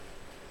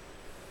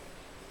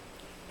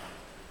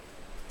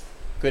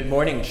Good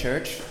morning,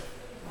 church.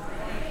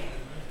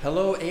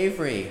 Hello,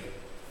 Avery.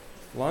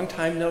 Long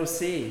time no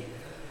see.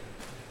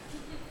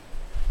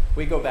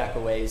 We go back a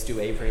ways, do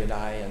Avery and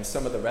I, and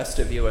some of the rest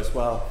of you as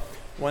well.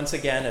 Once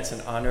again, it's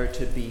an honor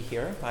to be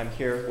here. I'm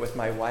here with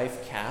my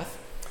wife, Kath,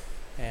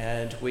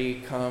 and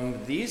we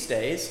come these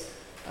days.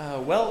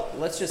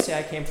 Let's just say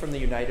I came from the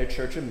United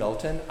Church of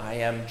Milton. I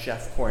am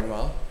Jeff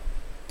Cornwell.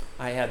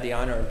 I had the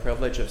honor and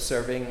privilege of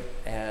serving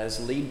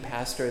as lead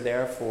pastor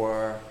there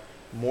for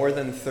more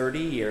than 30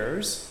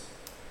 years.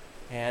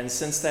 And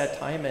since that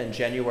time, in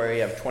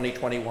January of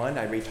 2021,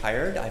 I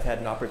retired. I've had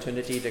an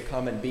opportunity to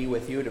come and be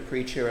with you to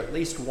preach here at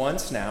least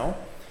once now.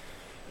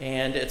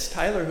 And it's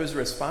Tyler who's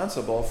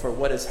responsible for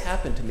what has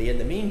happened to me in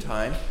the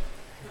meantime.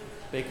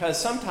 Because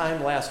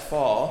sometime last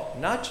fall,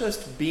 not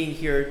just being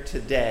here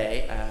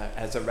today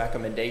as a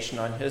recommendation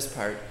on his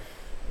part,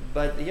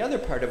 but the other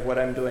part of what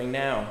I'm doing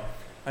now.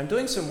 I'm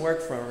doing some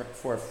work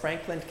for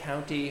Franklin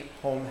County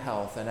Home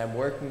Health, and I'm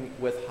working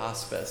with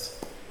hospice.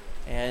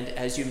 And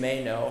as you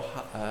may know,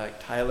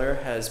 Tyler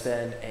has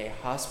been a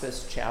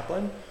hospice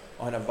chaplain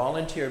on a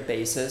volunteer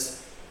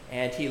basis,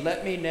 and he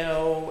let me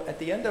know at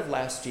the end of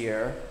last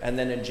year, and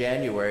then in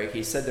January,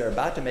 he said they're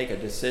about to make a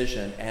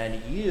decision,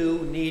 and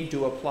you need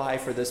to apply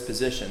for this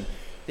position.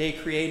 They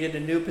created a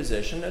new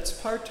position that's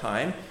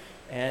part-time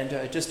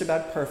and just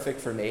about perfect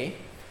for me.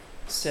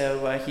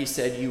 So he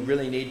said, you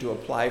really need to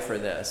apply for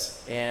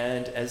this.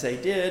 And as I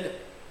did,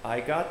 I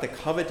got the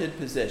coveted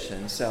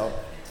position. So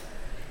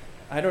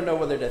I don't know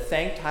whether to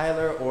thank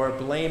Tyler or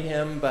blame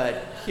him,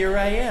 but here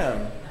I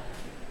am.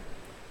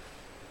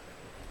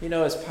 You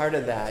know, as part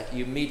of that,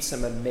 you meet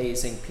some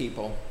amazing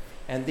people.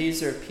 And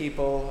these are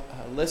people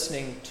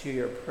listening to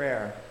your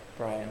prayer,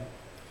 Brian.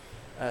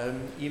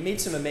 You meet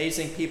some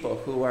amazing people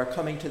who are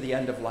coming to the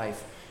end of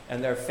life,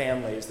 and their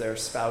families, their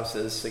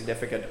spouses,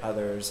 significant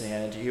others,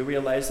 and you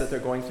realize that they're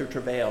going through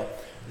travail.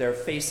 They're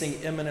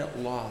facing imminent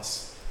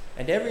loss.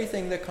 And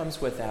everything that comes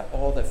with that,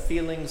 all the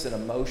feelings and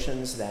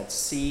emotions that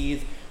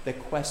seethe, the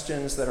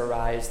questions that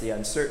arise, the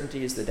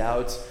uncertainties, the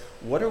doubts.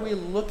 What are we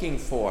looking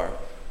for?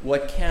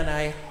 What can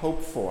I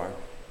hope for?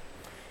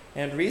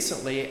 And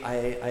recently,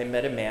 I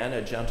met a man,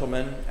 a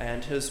gentleman,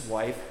 and his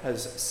wife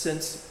has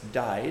since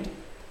died.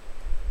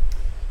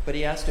 But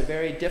he asked a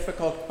very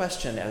difficult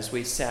question as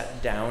we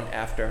sat down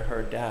after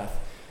her death.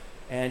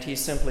 And he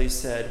simply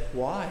said,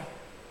 why?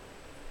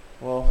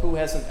 Well, who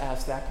hasn't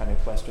asked that kind of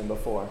question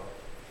before?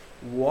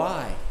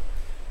 Why?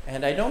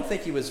 And I don't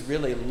think he was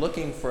really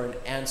looking for an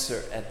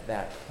answer at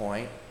that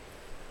point,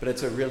 but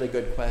it's a really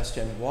good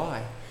question.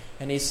 Why?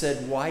 And he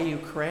said, why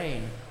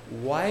Ukraine?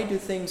 Why do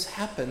things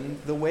happen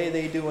the way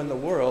they do in the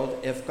world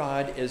if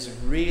God is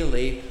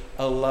really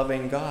a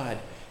loving God?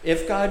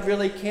 If God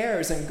really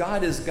cares and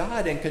God is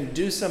God and can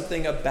do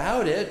something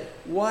about it,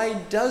 why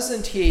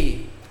doesn't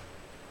he?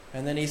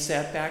 And then he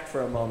sat back for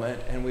a moment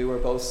and we were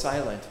both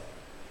silent.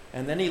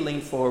 And then he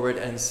leaned forward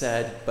and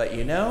said, but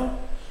you know,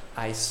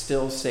 I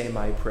still say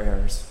my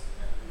prayers.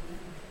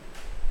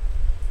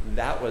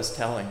 That was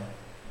telling.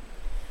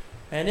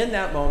 And in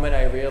that moment,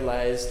 I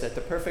realized that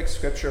the perfect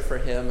scripture for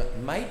him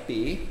might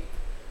be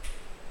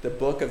the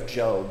book of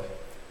Job,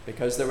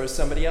 because there was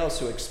somebody else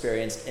who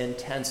experienced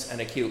intense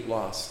and acute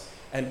loss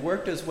and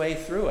worked his way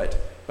through it,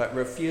 but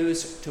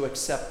refused to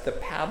accept the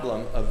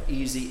pablum of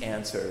easy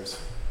answers.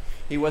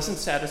 He wasn't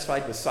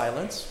satisfied with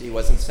silence. He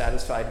wasn't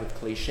satisfied with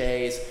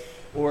cliches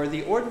or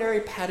the ordinary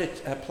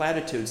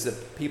platitudes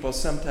that people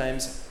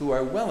sometimes, who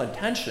are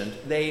well-intentioned,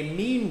 they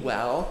mean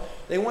well,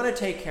 they want to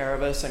take care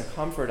of us and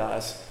comfort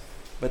us,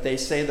 but they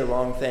say the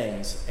wrong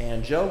things.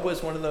 And Job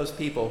was one of those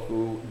people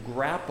who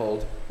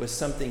grappled with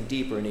something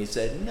deeper, and he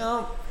said,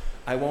 no,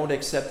 I won't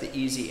accept the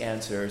easy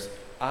answers.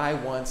 I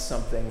want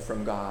something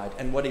from God.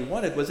 And what he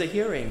wanted was a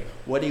hearing.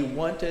 What he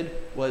wanted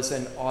was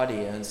an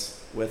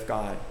audience with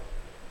God.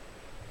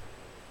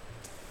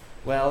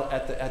 Well,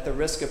 at the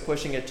risk of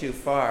pushing it too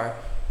far,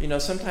 you know,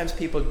 sometimes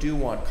people do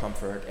want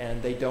comfort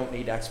and they don't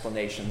need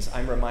explanations.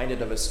 I'm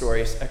reminded of a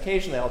story.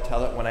 Occasionally I'll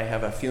tell it when I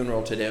have a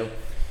funeral to do.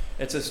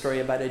 It's a story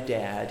about a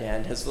dad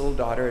and his little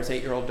daughter, his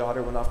 8-year-old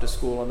daughter, went off to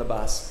school on the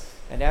bus.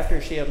 And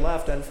after she had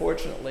left,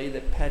 unfortunately,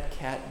 the pet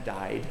cat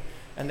died.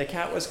 And the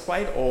cat was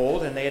quite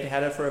old, and they had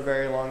had it for a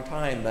very long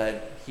time,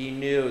 but he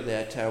knew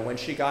that when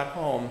she got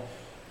home,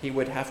 he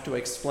would have to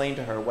explain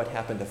to her what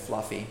happened to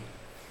Fluffy.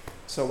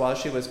 So while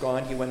she was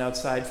gone, he went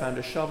outside, found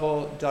a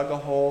shovel, dug a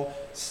hole,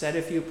 said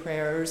a few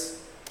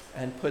prayers,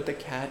 and put the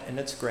cat in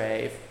its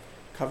grave,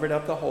 covered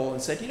up the hole,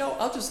 and said, you know,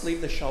 I'll just leave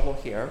the shovel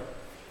here,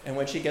 and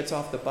when she gets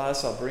off the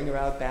bus, I'll bring her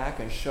out back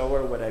and show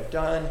her what I've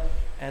done,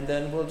 and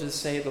then we'll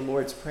just say the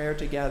Lord's Prayer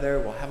together,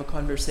 we'll have a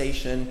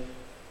conversation,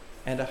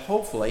 and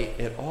hopefully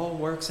it all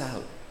works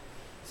out.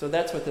 So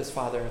that's what this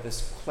father,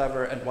 this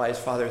clever and wise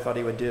father, thought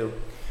he would do.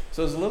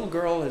 So his little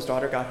girl, his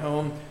daughter, got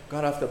home,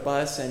 got off the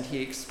bus, and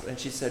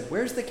she said,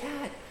 where's the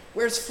cat?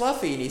 Where's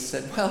Fluffy? And he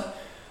said, well,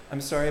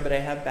 I'm sorry, but I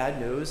have bad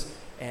news.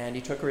 And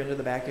he took her into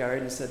the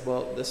backyard and said,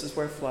 well, this is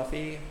where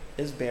Fluffy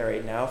is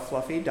buried now.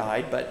 Fluffy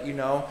died, but you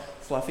know,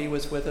 Fluffy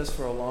was with us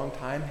for a long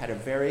time, had a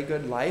very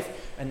good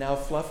life, and now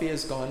Fluffy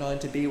has gone on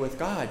to be with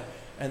God.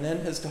 And then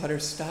his daughter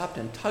stopped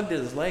and tugged at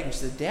his leg and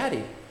she said,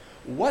 "Daddy,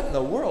 what in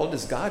the world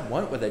does God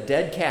want with a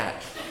dead cat?"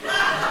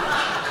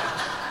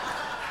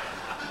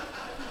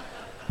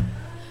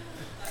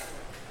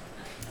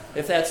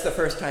 If that's the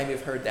first time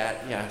you've heard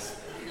that, yes.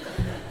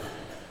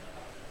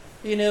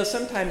 You know,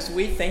 sometimes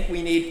we think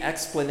we need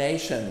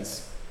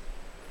explanations.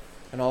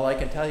 And all I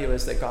can tell you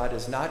is that God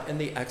is not in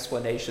the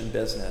explanation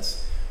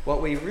business.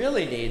 What we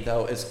really need,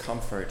 though, is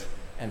comfort.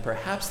 And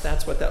perhaps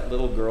that's what that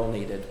little girl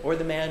needed, or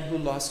the man who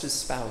lost his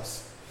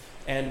spouse.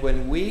 And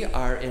when we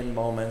are in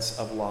moments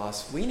of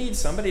loss, we need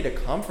somebody to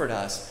comfort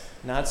us,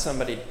 not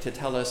somebody to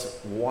tell us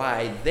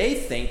why they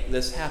think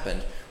this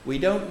happened. We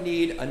don't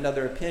need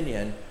another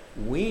opinion.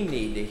 We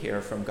need to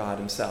hear from God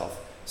himself.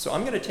 So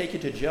I'm going to take you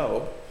to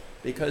Job,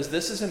 because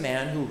this is a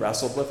man who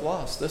wrestled with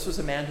loss. This was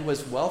a man who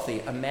was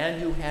wealthy, a man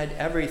who had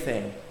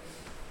everything,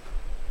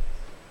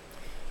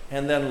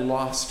 and then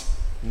lost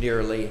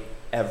nearly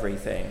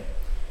everything.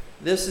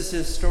 This is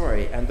his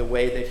story and the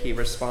way that he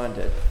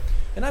responded.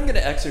 And I'm going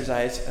to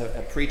exercise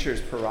a preacher's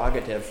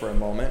prerogative for a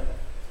moment.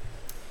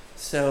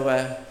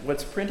 So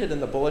what's printed in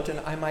the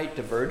bulletin, I might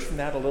diverge from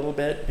that a little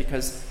bit,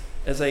 because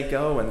as I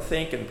go and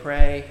think and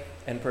pray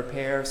and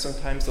prepare,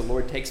 sometimes the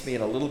Lord takes me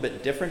in a little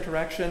bit different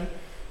direction.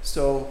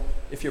 So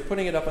if you're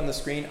putting it up on the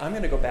screen, I'm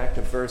going to go back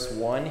to verse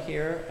 1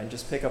 here and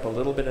just pick up a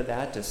little bit of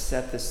that to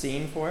set the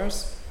scene for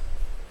us.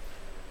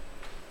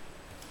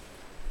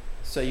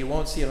 So you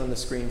won't see it on the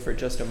screen for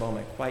just a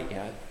moment quite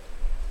yet.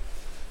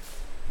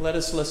 Let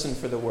us listen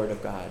for the word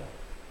of God.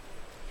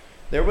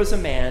 There was a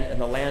man in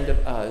the land of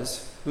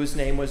Uz whose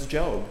name was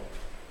Job.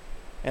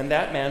 And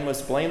that man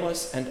was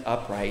blameless and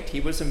upright. He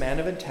was a man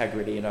of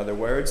integrity, in other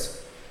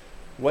words.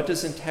 What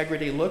does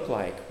integrity look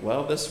like?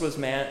 Well, this was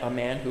a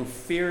man who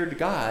feared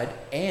God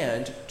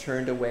and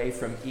turned away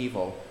from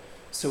evil.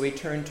 So he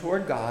turned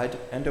toward God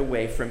and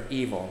away from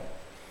evil.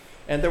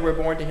 And there were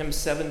born to him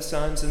 7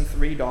 sons and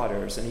 3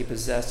 daughters, and he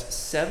possessed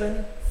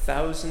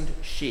 7,000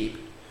 sheep,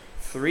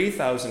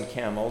 3,000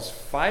 camels,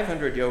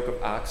 500 yoke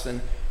of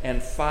oxen,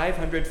 and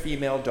 500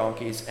 female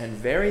donkeys, and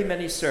very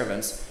many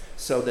servants,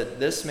 so that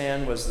this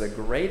man was the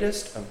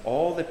greatest of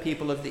all the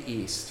people of the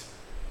East.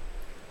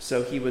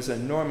 So he was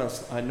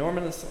enormously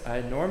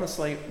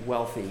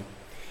wealthy.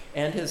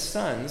 And his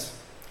sons,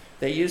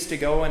 they used to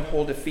go and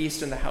hold a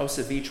feast in the house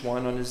of each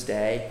one on his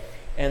day,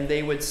 and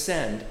they would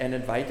send and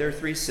invite their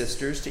 3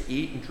 sisters to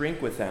eat and drink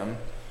with them.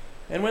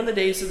 And when the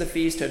days of the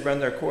feast had run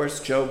their course,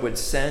 Job would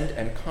send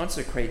and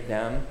consecrate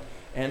them,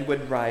 and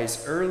would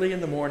rise early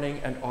in the morning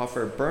and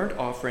offer burnt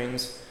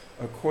offerings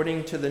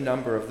according to the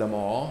number of them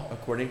all,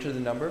 according to the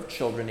number of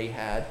children he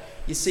had.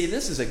 You see,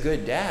 this is a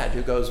good dad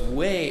who goes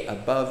way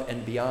above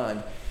and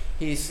beyond.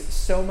 He's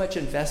so much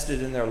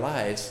invested in their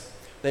lives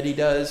that he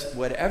does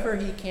whatever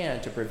he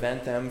can to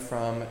prevent them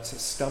from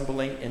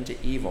stumbling into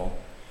evil.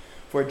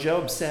 For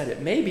Job said, "It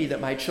may be that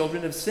my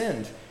children have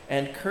sinned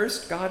and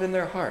cursed God in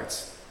their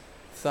hearts."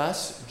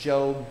 Thus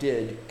Job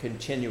did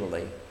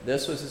continually.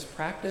 This was his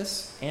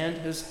practice and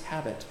his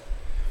habit.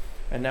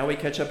 And now we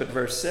catch up at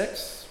verse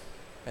 6,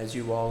 as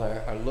you all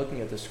are looking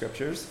at the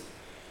scriptures.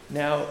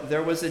 Now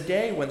there was a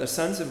day when the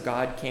sons of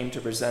God came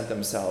to present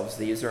themselves,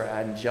 these are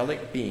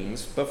angelic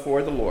beings,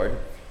 before the Lord,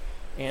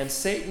 and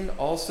Satan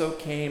also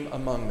came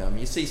among them.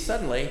 You see,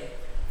 suddenly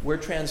we're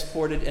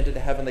transported into the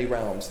heavenly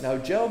realms. Now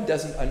Job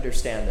doesn't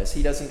understand this.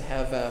 He doesn't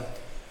have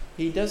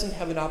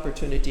an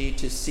opportunity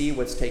to see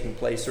what's taking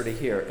place or to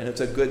hear, and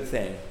it's a good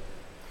thing.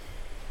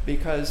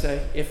 Because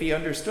if he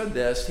understood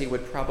this, he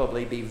would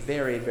probably be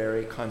very,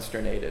 very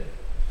consternated.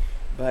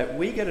 But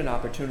we get an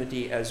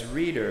opportunity as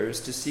readers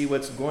to see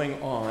what's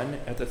going on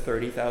at the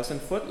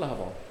 30,000-foot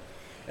level.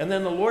 And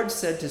then the Lord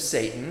said to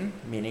Satan,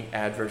 meaning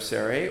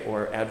adversary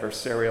or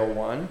adversarial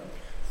one,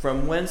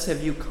 "From whence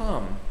have you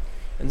come?"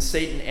 And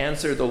Satan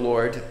answered the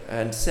Lord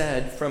and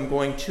said, "From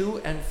going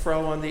to and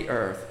fro on the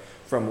earth,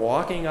 from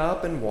walking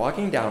up and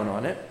walking down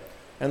on it."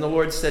 And the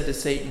Lord said to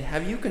Satan,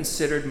 "Have you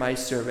considered my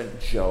servant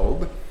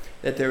Job,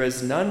 that there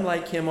is none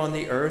like him on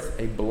the earth,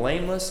 a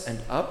blameless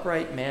and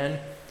upright man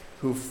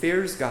who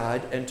fears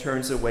God and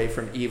turns away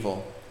from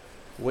evil?"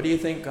 What do you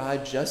think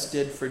God just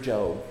did for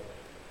Job?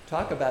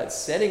 Talk about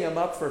setting him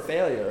up for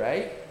failure,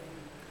 right?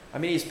 I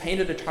mean, he's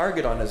painted a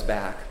target on his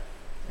back,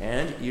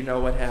 and you know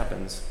what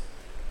happens.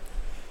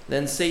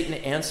 Then Satan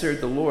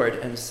answered the Lord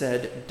and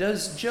said,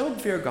 "Does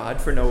Job fear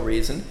God for no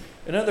reason?"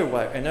 In other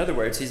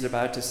words, he's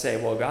about to say,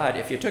 well, God,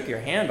 if you took your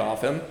hand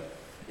off him,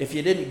 if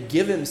you didn't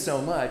give him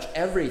so much,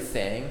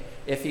 everything,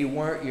 if he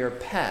weren't your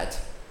pet,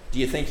 do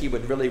you think he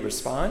would really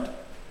respond?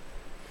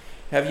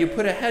 "Have you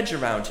put a hedge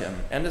around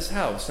him and his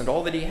house and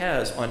all that he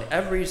has on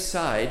every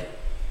side?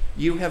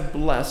 You have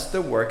blessed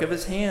the work of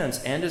his hands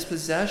and his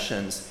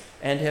possessions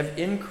and have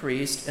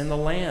increased in the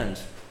land.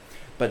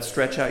 But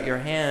stretch out your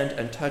hand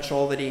and touch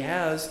all that he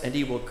has, and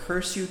he will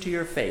curse you to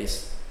your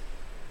face."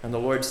 And the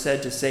Lord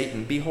said to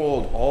Satan,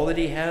 "Behold, all that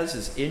he has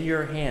is in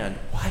your hand."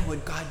 Why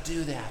would God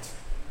do that?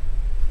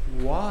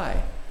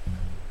 Why?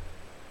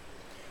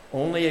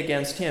 "Only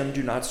against him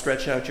do not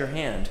stretch out your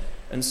hand."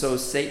 And so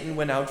Satan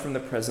went out from the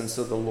presence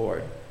of the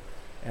Lord.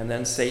 And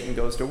then Satan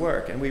goes to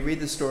work. And we read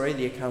the story,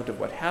 the account of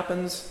what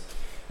happens.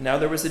 Now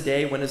there was a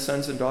day when his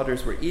sons and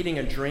daughters were eating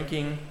and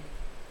drinking,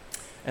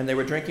 and they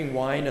were drinking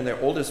wine in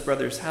their oldest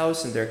brother's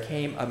house, and there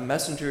came a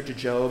messenger to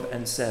Job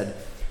and said,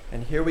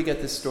 and here we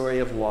get the story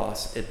of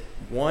loss.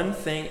 One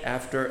thing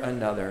after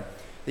another.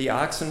 The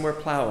oxen were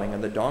plowing,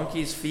 and the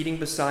donkeys feeding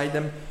beside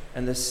them,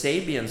 and the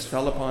Sabeans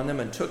fell upon them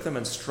and took them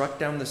and struck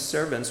down the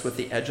servants with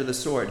the edge of the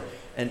sword.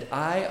 And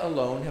I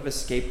alone have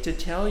escaped to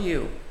tell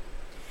you.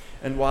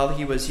 And while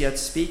he was yet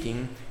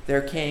speaking,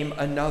 there came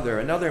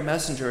another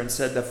messenger, and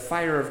said, the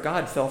fire of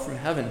God fell from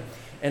heaven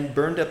and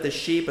burned up the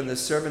sheep and the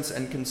servants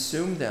and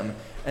consumed them.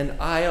 And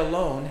I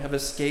alone have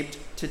escaped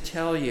to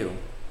tell you.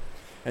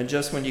 And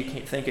just when you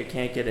think it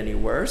can't get any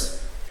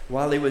worse,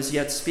 while he was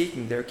yet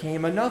speaking, there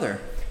came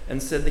another,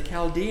 and said, the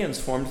Chaldeans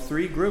formed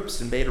 3 groups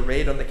and made a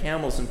raid on the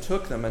camels and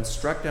took them and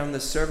struck down the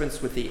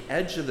servants with the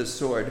edge of the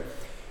sword.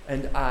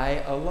 And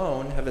I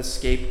alone have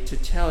escaped to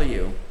tell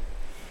you.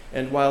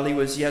 And while he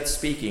was yet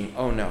speaking,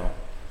 oh no,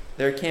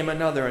 there came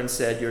another and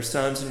said, your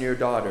sons and your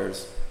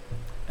daughters,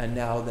 and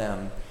now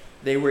them.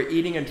 They were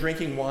eating and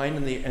drinking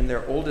wine in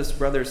their oldest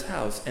brother's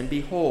house, and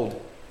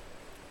behold,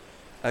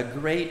 a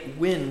great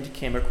wind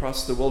came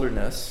across the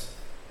wilderness,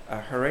 a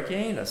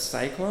hurricane, a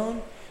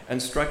cyclone,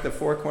 and struck the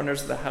 4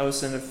 corners of the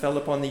house, and it fell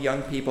upon the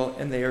young people,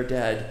 and they are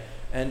dead.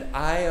 And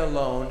I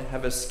alone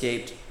have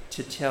escaped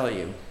to tell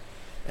you.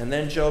 And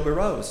then Job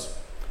arose,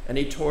 and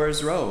he tore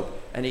his robe,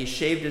 and he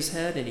shaved his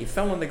head, and he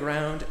fell on the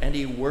ground, and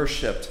he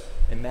worshipped.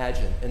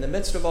 Imagine, in the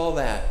midst of all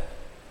that,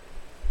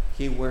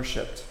 he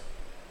worshipped.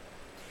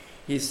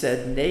 He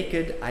said,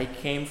 naked I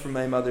came from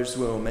my mother's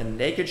womb, and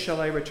naked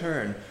shall I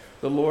return.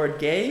 The Lord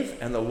gave,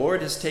 and the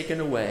Lord has taken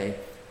away.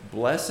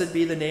 Blessed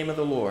be the name of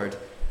the Lord.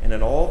 And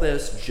in all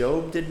this,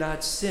 Job did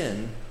not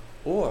sin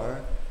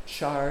or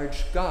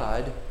charge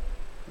God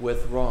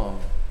with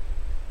wrong.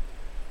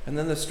 And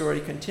then the story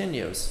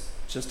continues,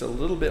 just a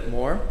little bit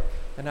more.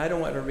 And I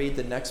don't want to read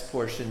the next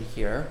portion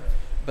here,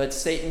 but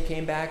Satan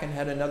came back and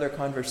had another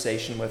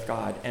conversation with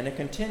God, and it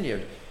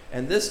continued.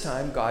 And this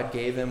time, God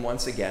gave him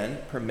once again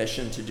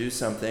permission to do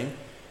something.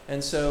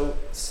 And so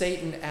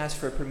Satan asked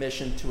for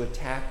permission to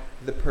attack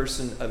the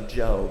person of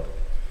Job.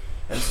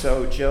 And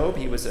so Job,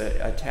 he was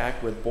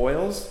attacked with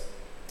boils.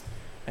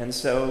 And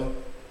so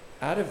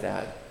out of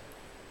that,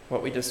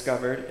 what we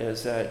discovered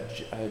is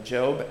that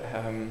Job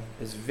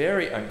is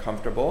very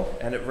uncomfortable.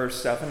 And at verse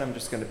 7, I'm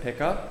just going to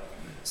pick up.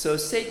 So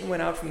Satan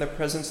went out from the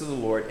presence of the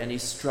Lord, and he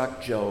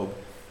struck Job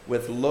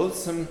with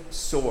loathsome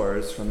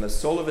sores from the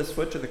sole of his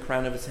foot to the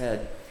crown of his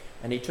head.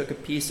 And he took a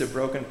piece of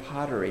broken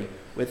pottery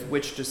with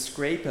which to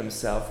scrape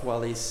himself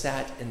while he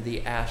sat in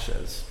the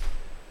ashes.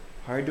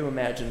 Hard to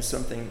imagine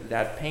something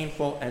that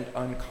painful and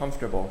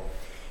uncomfortable.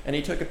 And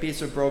he took a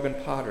piece of broken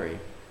pottery,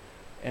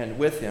 and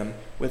with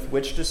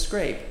which to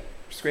scrape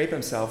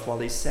himself while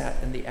he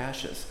sat in the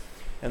ashes.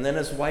 And then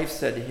his wife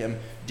said to him,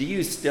 do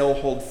you still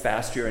hold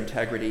fast your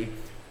integrity?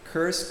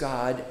 Curse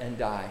God and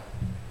die.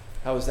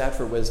 How is that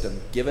for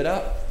wisdom? Give it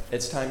up.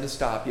 It's time to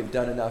stop. You've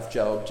done enough,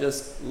 Job.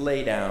 Just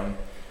lay down.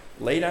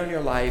 Lay down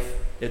your life.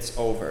 It's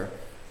over.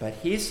 But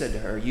he said to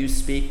her, you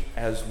speak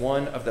as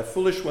one of the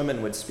foolish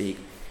women would speak.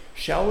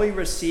 Shall we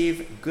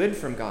receive good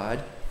from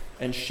God,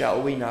 and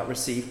shall we not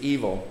receive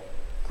evil?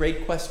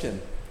 Great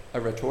question. A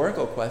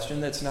rhetorical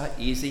question that's not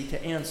easy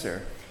to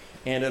answer.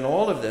 And in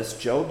all of this,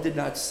 Job did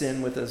not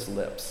sin with his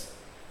lips.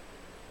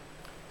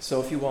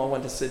 So if you all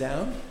want to sit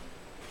down,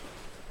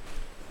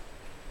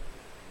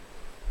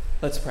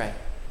 let's pray.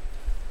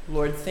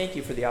 Lord, thank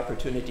you for the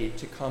opportunity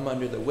to come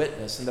under the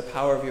witness and the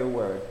power of your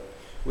word.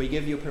 We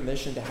give you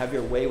permission to have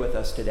your way with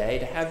us today,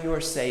 to have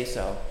your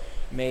say-so.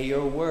 May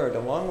your word,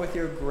 along with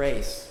your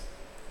grace,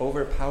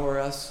 overpower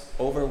us,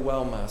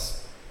 overwhelm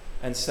us,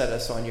 and set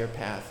us on your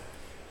path.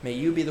 May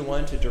you be the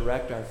one to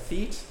direct our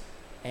feet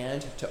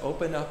and to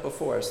open up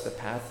before us the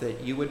path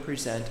that you would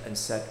present and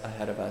set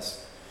ahead of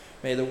us.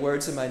 May the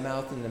words of my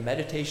mouth and the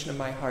meditation of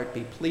my heart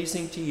be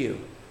pleasing to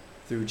you,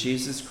 through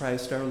Jesus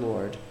Christ our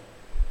Lord.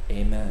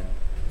 Amen.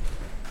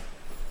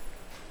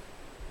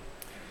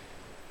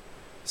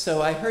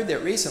 So I heard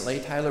that recently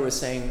Tyler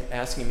was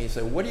asking me,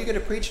 so what are you going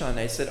to preach on? And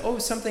I said,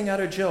 something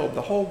out of Job,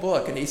 the whole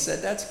book. And he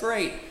said, that's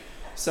great.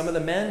 Some of the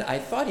men, I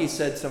thought he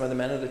said some of the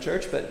men of the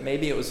church, but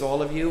maybe it was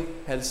all of you,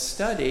 had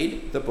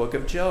studied the book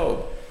of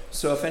Job.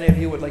 So if any of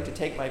you would like to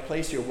take my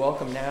place, you're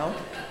welcome now.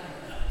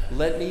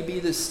 Let me be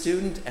the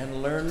student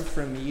and learn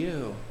from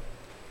you.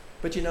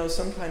 But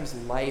sometimes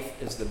life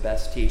is the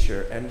best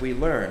teacher, and we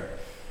learn.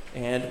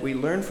 And we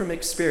learn from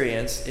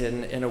experience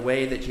in a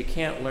way that you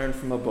can't learn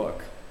from a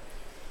book.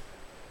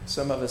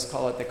 Some of us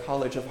call it the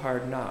college of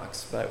hard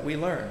knocks, but we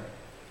learn.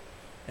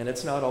 And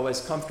it's not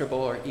always comfortable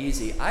or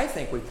easy. I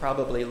think we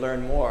probably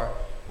learn more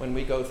when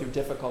we go through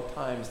difficult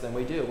times than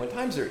we do. When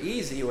times are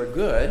easy or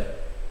good,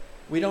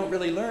 we don't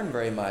really learn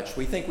very much.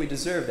 We think we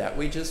deserve that.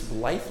 We just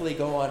blithely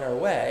go on our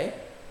way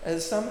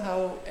as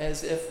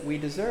if we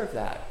deserve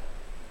that.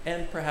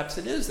 And perhaps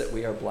it is that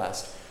we are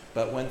blessed.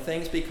 But when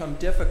things become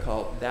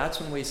difficult, that's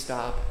when we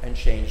stop and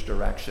change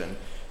direction.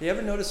 You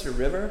ever notice a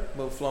river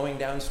flowing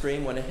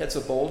downstream? When it hits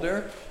a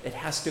boulder, it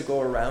has to go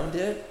around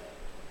it,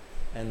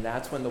 and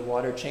that's when the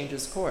water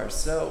changes course.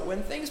 So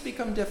when things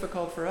become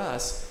difficult for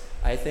us,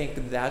 I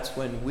think that's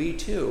when we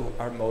too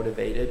are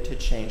motivated to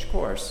change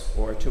course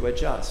or to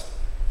adjust.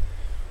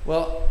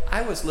 Well,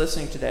 I was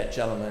listening to that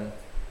gentleman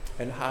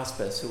in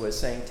hospice who was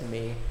saying to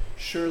me,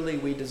 surely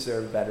we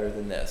deserve better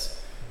than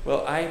this.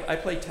 Well, I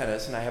play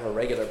tennis, and I have a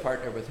regular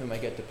partner with whom I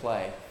get to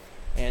play.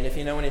 And if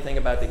you know anything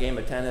about the game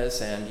of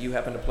tennis and you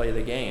happen to play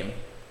the game,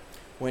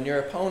 when your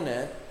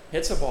opponent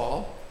hits a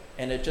ball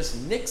and it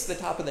just nicks the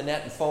top of the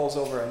net and falls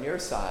over on your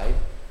side,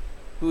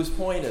 whose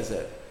point is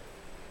it?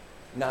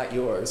 Not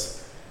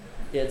yours.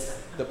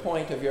 It's the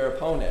point of your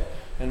opponent.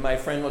 And my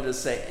friend will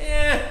just say,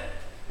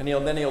 and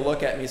then he'll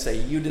look at me and say,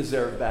 you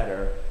deserve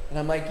better. And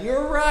I'm like,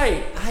 you're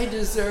right, I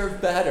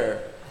deserve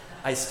better.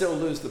 I still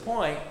lose the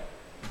point,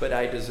 but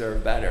I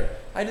deserve better.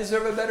 I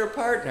deserve a better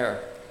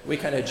partner. We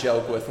kind of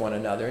joke with one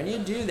another, and you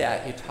do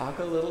that. You talk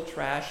a little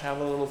trash, have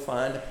a little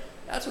fun.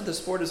 That's what the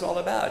sport is all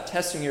about,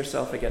 testing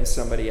yourself against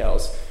somebody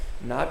else.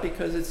 Not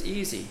because it's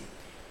easy,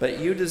 but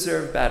you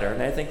deserve better.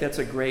 And I think that's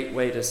a great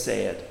way to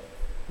say it.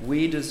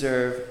 We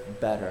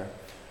deserve better.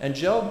 And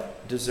Job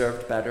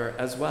deserved better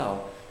as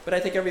well. But I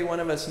think every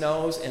one of us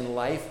knows in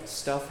life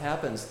stuff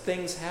happens.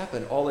 Things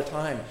happen all the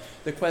time.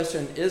 The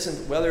question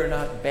isn't whether or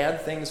not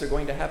bad things are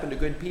going to happen to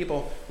good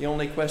people. The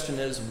only question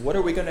is, what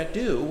are we going to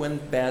do when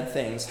bad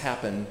things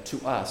happen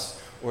to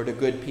us or to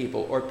good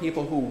people or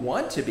people who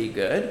want to be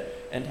good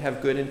and have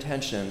good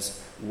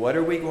intentions? What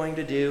are we going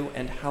to do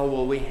and how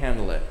will we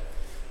handle it?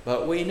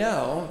 But we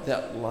know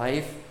that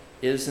life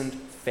isn't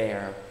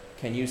fair.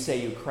 Can you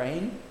say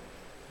Ukraine?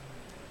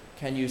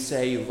 Can you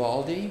say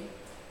Uvalde?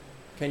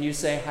 Can you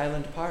say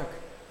Highland Park?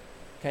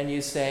 Can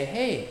you say,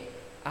 hey,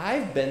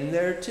 I've been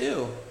there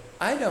too.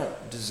 I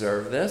don't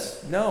deserve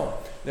this. No,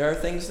 there are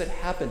things that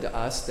happen to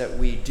us that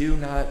we do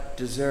not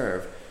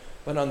deserve.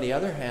 But on the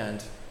other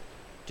hand,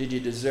 did you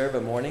deserve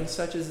a morning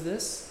such as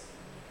this?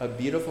 A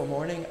beautiful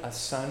morning, a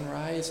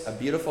sunrise, a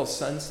beautiful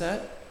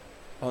sunset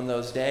on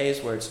those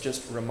days where it's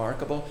just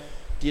remarkable?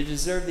 Do you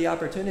deserve the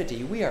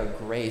opportunity? We are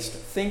graced.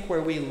 Think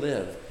where we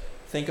live.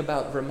 Think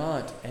about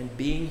Vermont and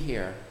being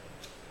here.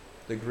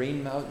 The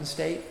Green Mountain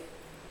State?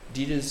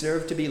 Do you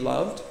deserve to be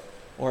loved?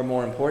 Or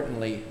more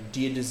importantly, do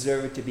you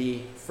deserve to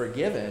be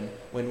forgiven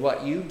when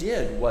what you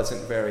did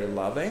wasn't very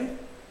loving?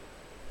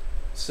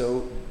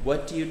 So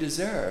what do you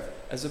deserve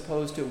as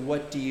opposed to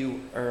what do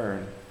you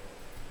earn?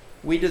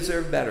 We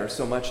deserve better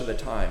so much of the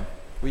time.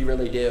 We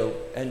really do.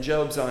 And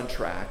Job's on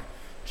track.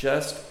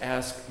 Just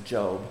ask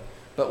Job.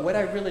 But what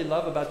I really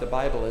love about the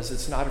Bible is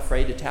it's not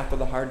afraid to tackle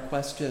the hard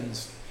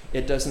questions.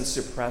 It doesn't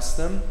suppress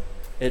them.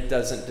 It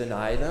doesn't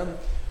deny them.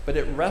 But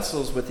it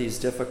wrestles with these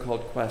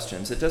difficult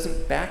questions. It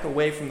doesn't back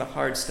away from the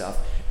hard stuff,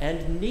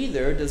 and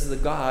neither does the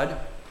God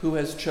who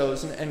has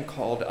chosen and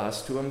called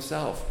us to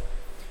himself.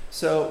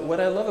 So what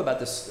I love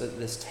about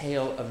this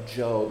tale of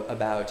Job,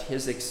 about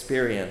his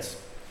experience,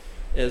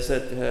 is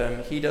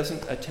that he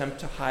doesn't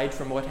attempt to hide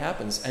from what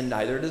happens, and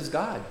neither does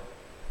God.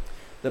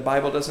 The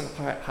Bible doesn't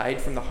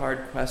hide from the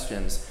hard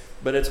questions,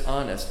 but it's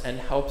honest and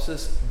helps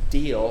us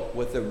deal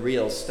with the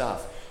real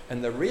stuff.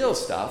 And the real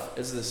stuff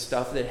is the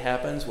stuff that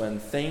happens when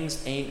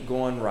things ain't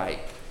going right.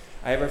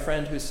 I have a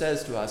friend who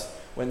says to us,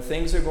 when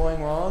things are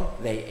going wrong,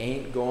 they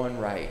ain't going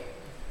right.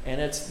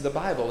 And it's the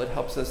Bible that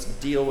helps us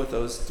deal with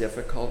those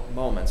difficult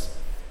moments.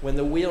 When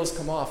the wheels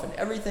come off and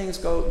everything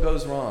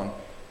goes wrong,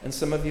 and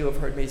some of you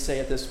have heard me say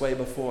it this way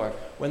before,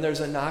 when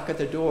there's a knock at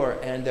the door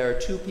and there are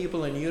two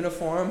people in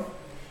uniform,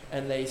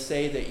 and they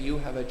say that you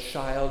have a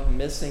child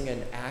missing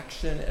in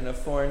action in a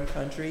foreign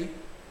country,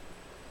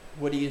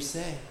 what do you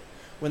say?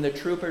 When the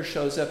trooper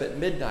shows up at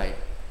midnight,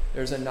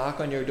 there's a knock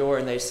on your door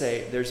and they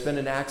say, there's been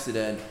an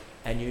accident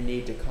and you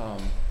need to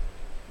come.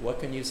 What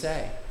can you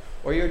say?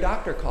 Or your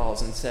doctor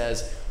calls and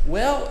says,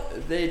 well,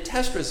 the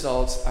test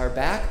results are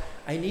back.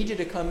 I need you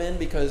to come in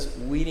because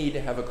we need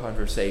to have a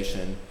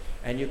conversation.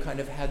 And you kind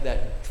of had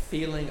that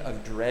feeling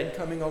of dread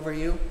coming over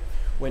you.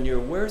 When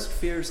your worst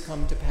fears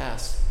come to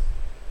pass,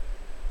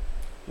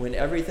 when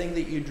everything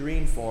that you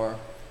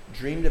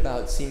dreamed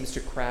about seems to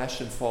crash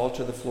and fall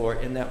to the floor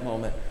in that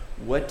moment,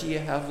 what do you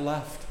have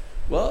left?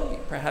 Well,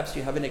 perhaps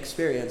you have an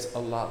experience a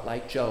lot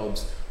like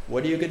Job's.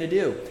 What are you going to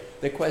do?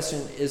 The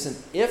question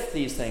isn't if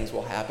these things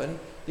will happen.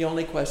 The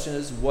only question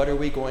is, what are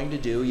we going to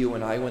do, you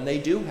and I, when they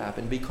do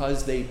happen?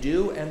 Because they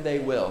do and they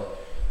will.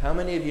 How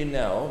many of you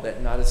know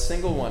that not a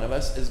single one of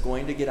us is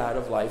going to get out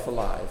of life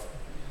alive?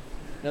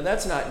 Now,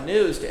 that's not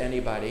news to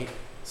anybody.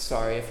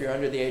 Sorry, if you're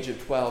under the age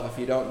of 12, if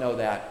you don't know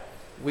that.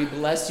 We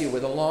bless you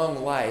with a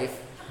long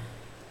life.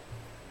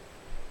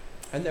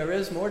 And there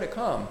is more to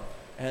come.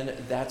 And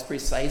that's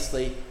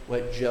precisely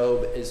what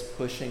Job is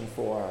pushing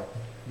for,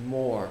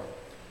 more.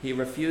 He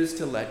refuses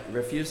to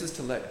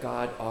let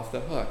God off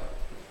the hook.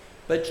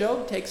 But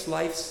Job takes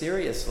life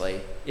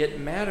seriously. It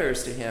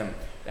matters to him.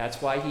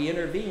 That's why he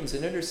intervenes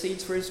and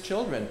intercedes for his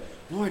children.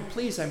 Lord,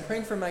 please, I'm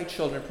praying for my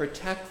children.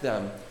 Protect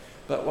them.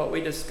 But what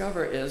we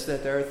discover is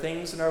that there are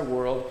things in our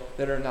world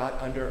that are not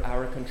under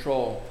our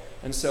control.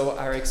 And so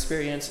our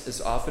experience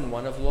is often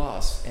one of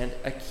loss, and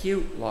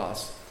acute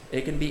loss.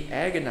 It can be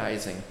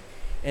agonizing.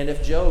 And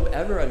if Job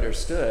ever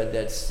understood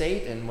that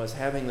Satan was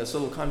having this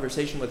little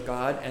conversation with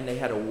God and they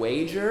had a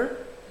wager,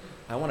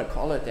 I want to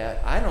call it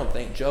that,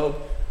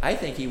 I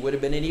think he would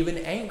have been even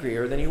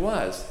angrier than he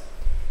was.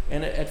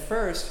 And at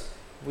first,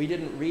 we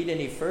didn't read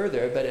any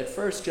further, but at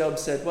first Job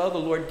said, well, the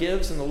Lord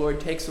gives and the Lord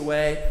takes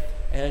away,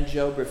 and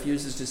Job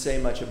refuses to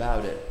say much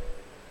about it.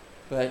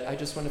 But I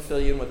just want to fill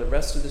you in with the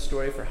rest of the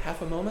story for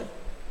half a moment.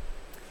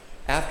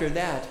 After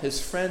that, his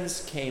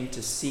friends came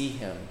to see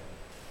him.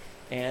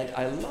 And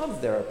I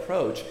love their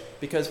approach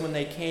because when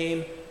they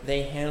came,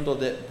 they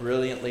handled it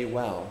brilliantly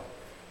well.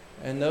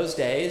 In those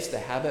days,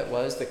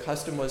 the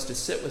custom was to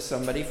sit with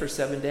somebody for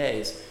 7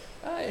 days.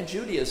 In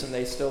Judaism,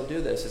 they still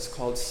do this. It's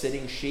called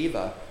sitting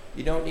Shiva.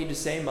 You don't need to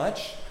say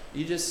much.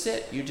 You just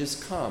sit. You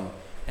just come.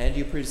 And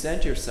you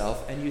present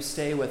yourself and you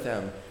stay with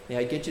them.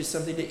 They get you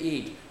something to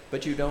eat,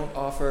 but you don't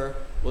offer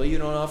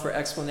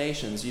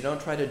explanations. You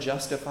don't try to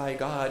justify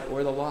God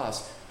or the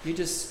loss. You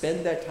just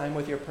spend that time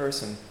with your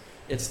person.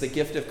 It's the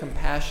gift of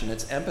compassion.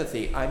 It's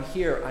empathy. I'm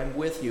here. I'm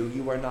with you.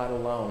 You are not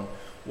alone.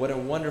 What a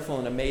wonderful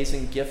and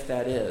amazing gift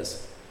that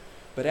is.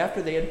 But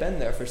after they had been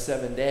there for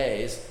 7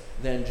 days,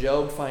 then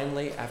Job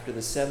finally, after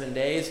the 7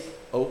 days,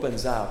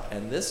 opens up.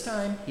 And this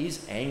time,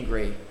 he's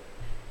angry.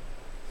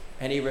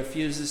 And he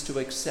refuses to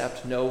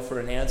accept no for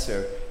an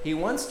answer. He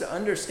wants to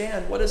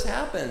understand what has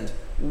happened.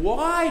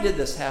 Why did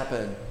this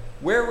happen?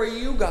 Where were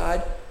you,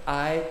 God?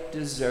 I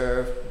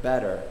deserve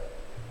better.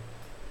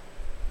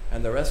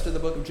 And the rest of the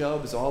book of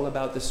Job is all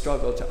about the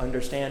struggle to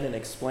understand and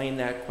explain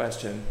that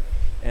question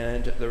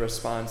and the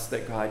response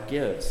that God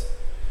gives.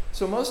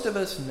 So most of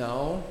us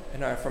know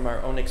from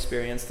our own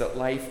experience that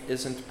life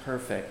isn't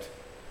perfect.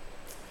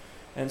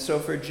 And so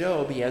for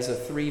Job, he has a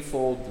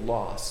threefold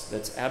loss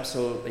that's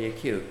absolutely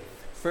acute.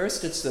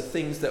 First, it's the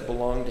things that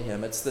belong to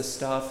him. It's the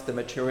stuff, the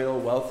material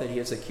wealth that he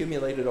has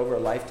accumulated over a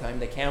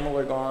lifetime. The camel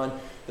are gone,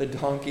 the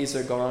donkeys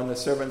are gone, the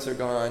servants are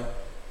gone.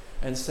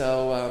 And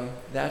so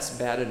that's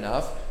bad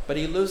enough. But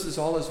he loses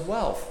all his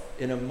wealth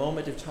in a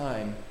moment of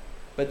time.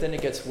 But then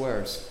it gets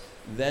worse.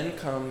 Then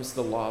comes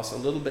the loss a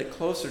little bit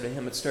closer to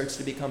him. It starts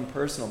to become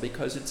personal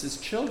because it's his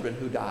children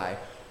who die.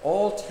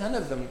 All 10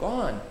 of them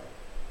gone.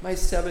 My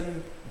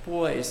 7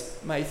 boys,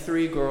 my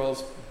 3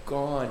 girls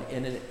gone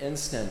in an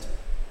instant.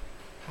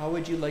 How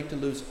would you like to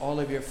lose all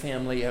of your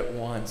family at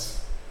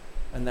once?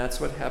 And that's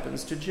what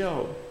happens to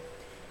Job.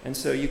 And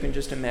so you can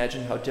just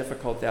imagine how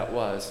difficult that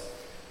was.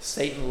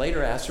 Satan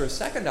later asks for a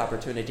second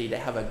opportunity to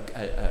have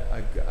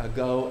a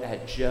go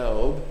at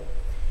Job.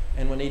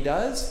 And when he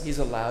does, he's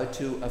allowed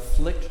to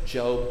afflict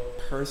Job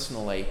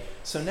personally.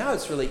 So now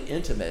it's really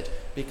intimate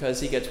because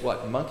he gets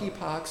what?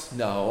 Monkeypox?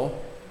 No.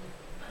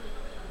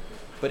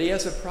 But he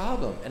has a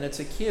problem, and it's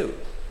acute.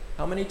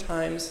 How many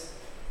times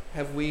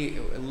have we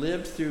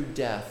lived through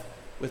death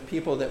with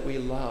people that we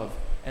love,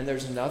 and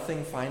there's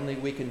nothing finally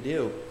we can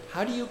do?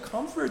 How do you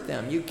comfort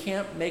them? You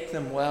can't make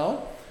them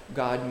well.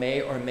 God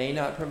may or may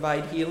not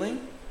provide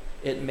healing.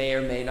 It may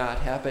or may not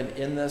happen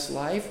in this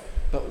life.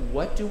 But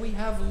what do we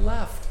have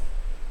left?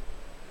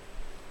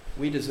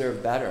 We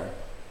deserve better.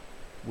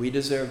 We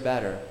deserve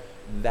better.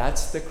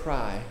 That's the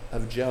cry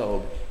of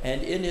Job.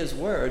 And in his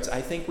words,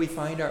 I think we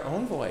find our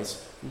own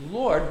voice.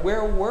 Lord,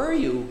 where were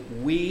you?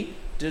 We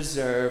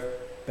deserve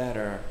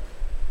better.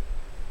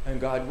 And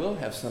God will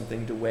have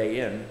something to weigh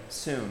in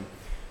soon.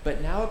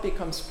 But now it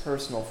becomes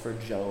personal for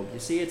Job. You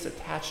see, it's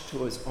attached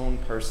to his own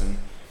person,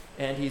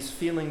 and he's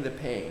feeling the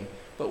pain.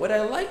 But what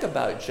I like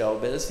about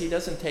Job is he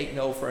doesn't take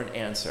no for an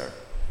answer.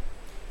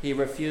 He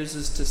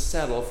refuses to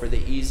settle for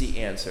the easy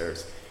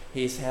answers.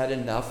 He's had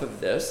enough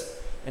of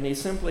this, and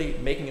he's simply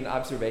making an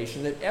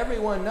observation that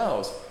everyone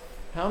knows.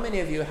 How many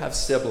of you have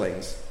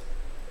siblings?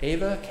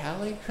 Ava,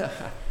 Callie,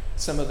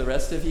 some of the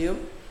rest of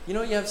you? You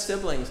know you have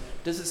siblings.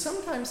 Does it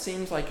sometimes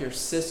seem like your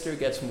sister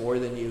gets more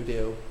than you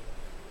do?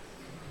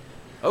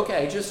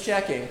 Okay, just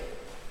checking.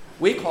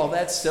 We call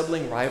that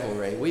sibling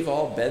rivalry. We've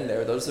all been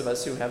there, those of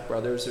us who have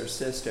brothers or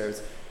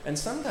sisters. And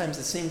sometimes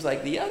it seems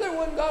like the other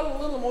one got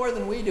a little more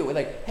than we do. We're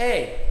like,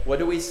 hey, what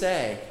do we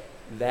say?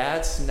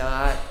 That's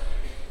not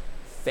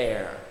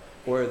fair.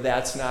 Or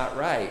that's not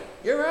right.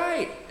 You're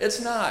right,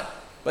 it's not.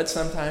 But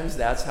sometimes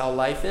that's how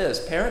life is.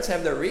 Parents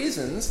have their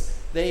reasons.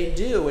 They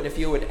do. And if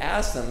you would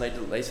ask them,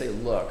 they say,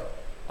 look,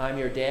 I'm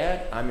your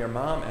dad, I'm your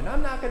mom, and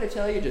I'm not going to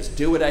tell you, just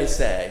do what I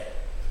say.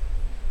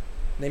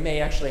 They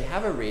may actually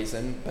have a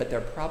reason, but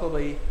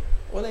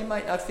they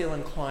might not feel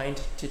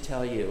inclined to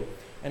tell you.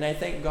 And I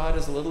think God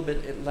is a little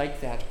bit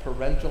like that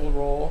parental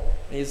role.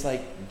 And he's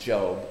like,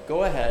 Job,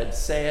 go ahead,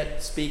 say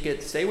it, speak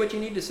it, say what you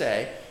need to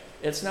say.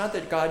 It's not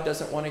that God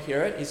doesn't want to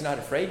hear it. He's not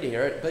afraid to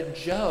hear it. But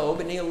Job,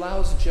 and he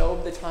allows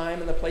Job the time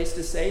and the place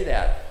to say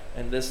that.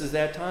 And this is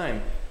that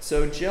time.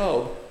 So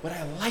Job, what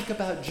I like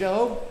about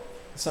Job,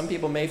 some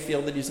people may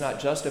feel that he's not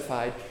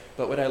justified,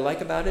 but what I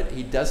like about it,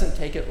 he doesn't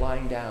take it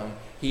lying down.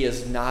 He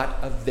is not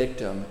a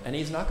victim, and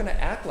he's not going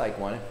to act like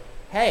one.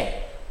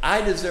 Hey,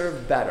 I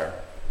deserve better.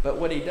 But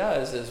what he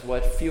does is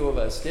what few of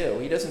us do.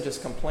 He doesn't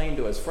just complain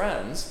to his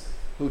friends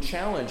who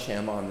challenge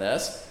him on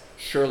this.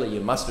 Surely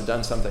you must have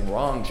done something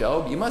wrong,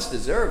 Job. You must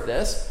deserve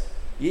this.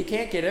 You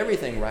can't get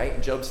everything right.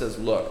 And Job says,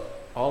 look,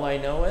 all I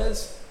know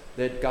is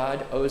that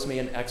God owes me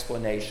an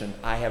explanation.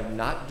 I have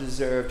not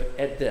deserved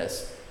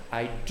this.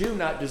 I do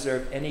not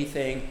deserve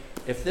anything.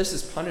 If this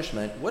is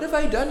punishment, what have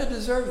I done to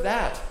deserve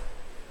that?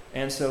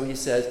 And so he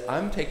says,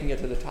 I'm taking it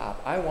to the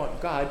top. I want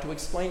God to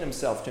explain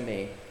himself to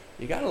me.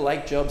 You got to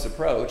like Job's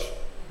approach.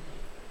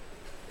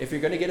 If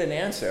you're going to get an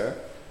answer,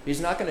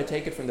 he's not going to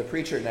take it from the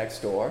preacher next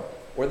door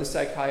or the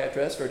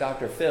psychiatrist or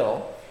Dr.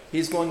 Phil.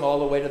 He's going all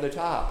the way to the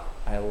top.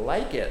 I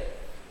like it.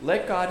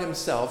 Let God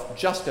himself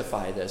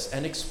justify this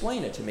and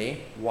explain it to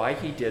me why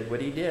he did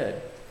what he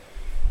did.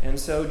 And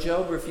so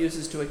Job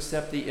refuses to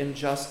accept the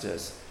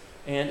injustice.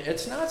 And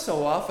it's not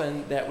so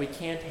often that we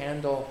can't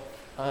handle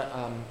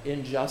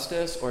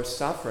injustice or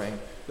suffering.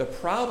 The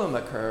problem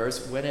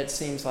occurs when it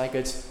seems like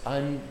it's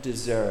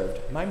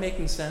undeserved. Am I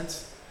making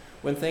sense?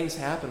 When things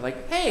happen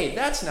like, hey,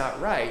 that's not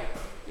right.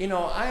 You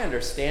know, I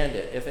understand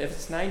it. If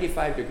it's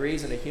 95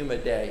 degrees in a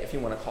humid day, if you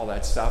want to call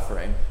that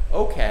suffering,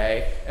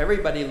 okay,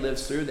 everybody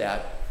lives through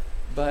that.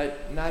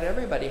 But not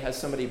everybody has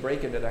somebody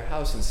break into their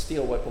house and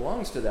steal what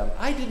belongs to them.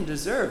 I didn't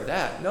deserve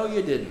that. No,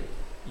 you didn't.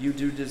 You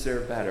do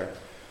deserve better.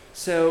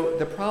 So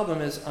the problem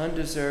is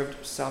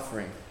undeserved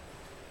suffering.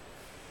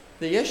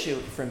 The issue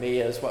for me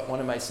is what one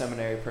of my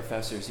seminary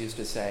professors used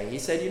to say. He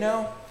said, you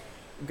know,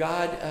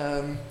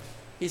 God,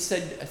 he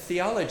said,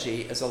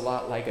 theology is a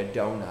lot like a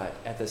donut.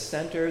 At the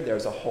center,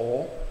 there's a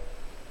hole.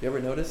 You ever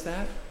notice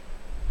that?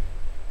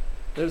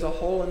 There's a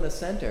hole in the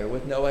center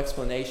with no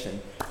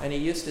explanation. And he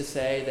used to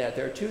say that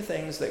there are two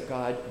things that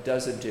God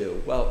doesn't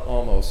do. Well,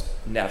 almost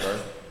never.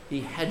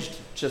 He hedged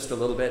just a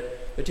little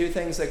bit. The two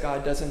things that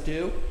God doesn't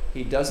do,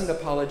 he doesn't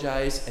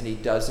apologize and he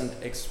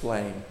doesn't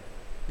explain.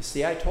 You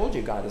see, I told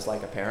you God is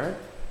like a parent.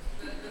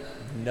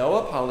 No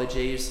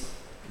apologies,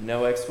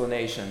 no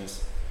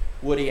explanations.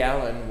 Woody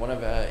Allen,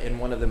 in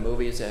one of the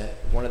movies,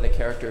 one of the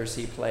characters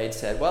he played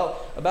said,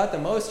 well, about the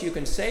most you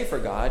can say for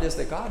God is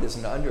that God is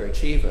an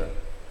underachiever.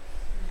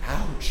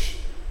 Ouch.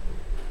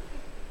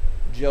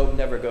 Job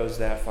never goes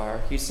that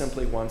far. He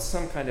simply wants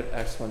some kind of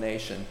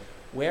explanation.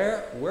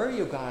 Where were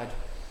you, God?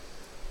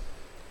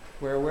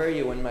 Where were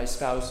you when my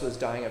spouse was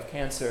dying of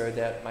cancer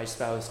that my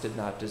spouse did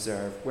not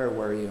deserve? Where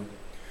were you?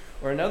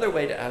 Or another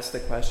way to ask the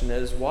question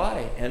is,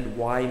 why? And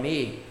why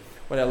me?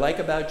 What I like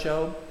about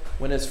Job,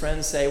 when his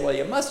friends say, well,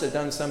 you must have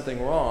done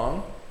something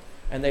wrong,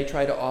 and they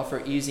try to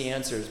offer easy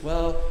answers.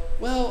 Well,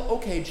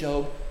 okay,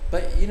 Job,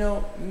 but, you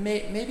know,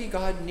 maybe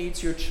God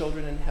needs your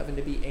children in heaven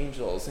to be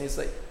angels. And he's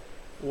like,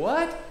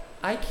 what?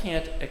 I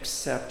can't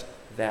accept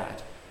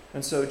that.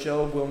 And so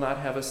Job will not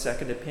have a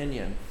second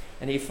opinion.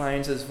 And he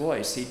finds his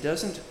voice. He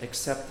doesn't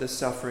accept the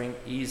suffering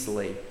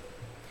easily.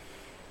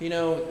 You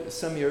know,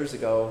 some years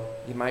ago,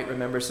 you might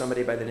remember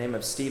somebody by the name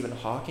of Stephen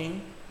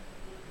Hawking.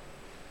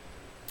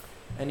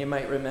 And you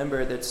might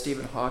remember that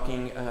Stephen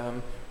Hawking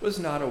was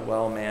not a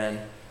well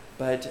man.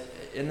 But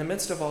in the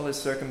midst of all his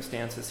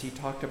circumstances, he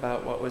talked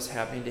about what was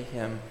happening to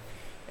him,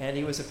 and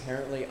he was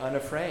apparently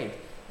unafraid.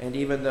 And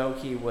even though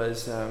he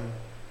was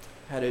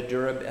had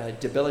a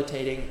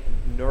debilitating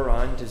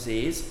neuron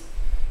disease,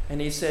 and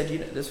he said, you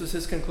know, this was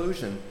his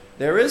conclusion: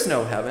 there is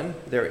no heaven,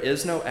 there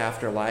is no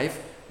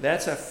afterlife.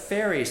 That's a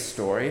fairy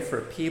story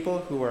for people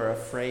who are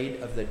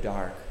afraid of the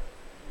dark.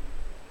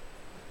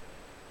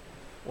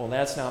 Well,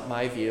 that's not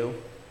my view.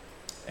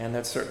 And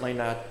that's certainly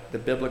not the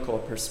biblical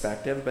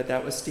perspective, but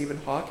that was Stephen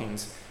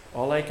Hawking's.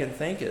 All I can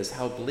think is,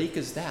 how bleak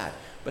is that?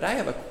 But I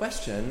have a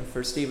question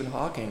for Stephen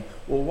Hawking.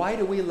 Well, why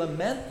do we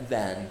lament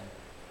then?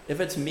 If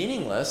it's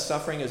meaningless,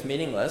 suffering is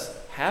meaningless,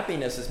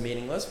 happiness is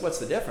meaningless, what's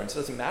the difference? It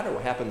doesn't matter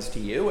what happens to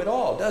you at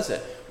all, does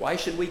it? Why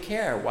should we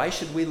care? Why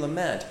should we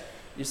lament?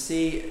 You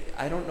see,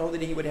 I don't know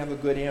that he would have a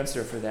good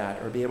answer for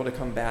that or be able to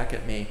come back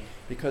at me,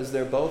 because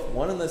they're both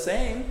one and the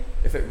same.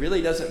 If it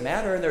really doesn't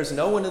matter and there's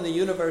no one in the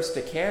universe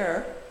to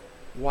care,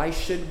 why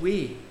should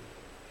we?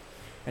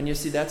 And you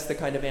see, that's the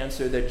kind of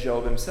answer that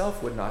Job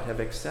himself would not have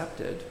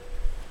accepted.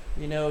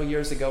 You know,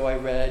 years ago I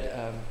read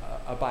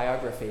a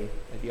biography,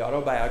 the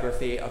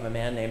autobiography of a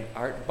man named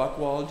Art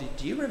Buchwald.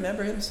 Do you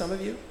remember him, some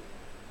of you?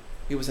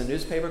 He was a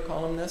newspaper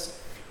columnist.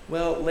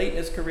 Well, late in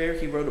his career,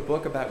 he wrote a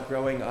book about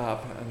growing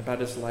up and about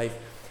his life.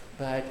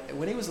 But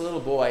when he was a little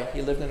boy,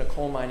 he lived in a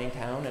coal mining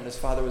town, and his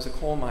father was a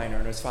coal miner,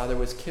 and his father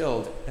was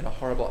killed in a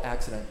horrible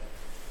accident.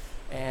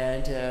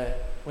 And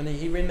when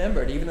he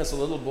remembered, even as a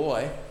little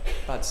boy,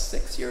 about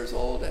 6 years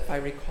old, if I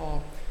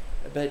recall,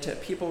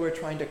 but people were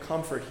trying to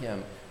comfort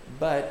him.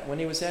 But when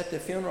he was at the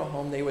funeral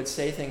home, they would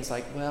say things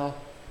like, well,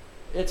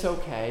 it's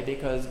okay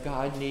because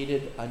God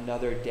needed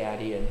another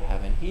daddy in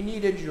heaven. He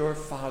needed your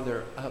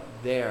father up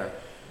there.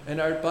 And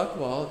Art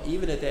Buchwald,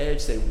 even at that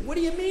age, said, what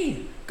do you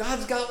mean?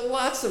 God's got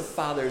lots of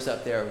fathers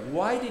up there.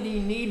 Why did he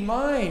need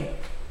mine?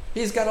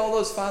 He's got all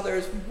those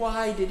fathers.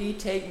 Why did he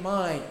take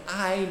mine?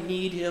 I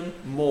need him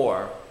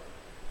more.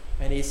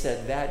 And he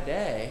said, that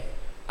day,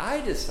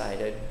 I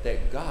decided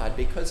that God,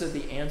 because of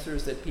the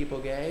answers that people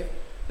gave,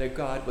 that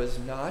God was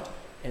not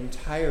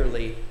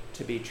entirely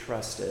to be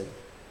trusted.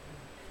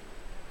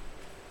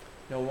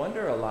 No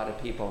wonder a lot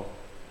of people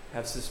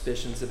have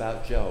suspicions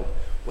about Job.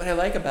 What I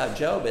like about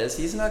Job is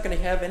he's not going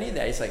to have any of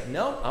that. He's like,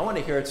 no, I want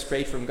to hear it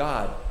straight from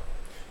God.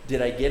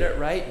 Did I get it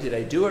right? Did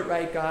I do it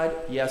right, God?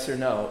 Yes or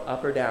no?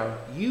 Up or down?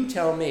 You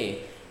tell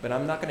me. But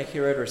I'm not going to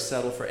hear it or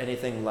settle for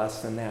anything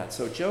less than that.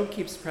 So Job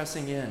keeps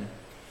pressing in.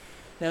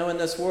 Now in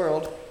this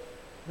world,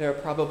 there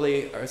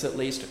is at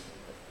least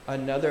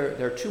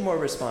there are two more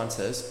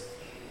responses.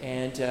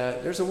 And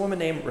there's a woman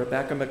named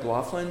Rebecca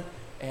McLaughlin,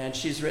 and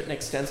she's written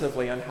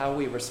extensively on how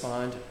we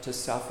respond to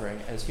suffering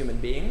as human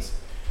beings.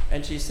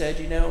 And she said,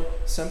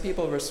 some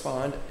people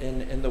respond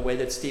in the way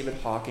that Stephen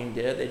Hawking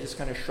did. They just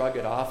kind of shrug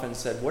it off and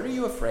said, what are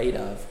you afraid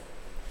of?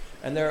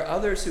 And there are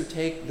others who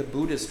take the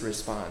Buddhist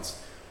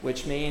response,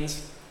 which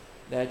means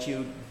that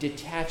you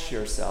detach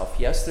yourself.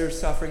 Yes, there's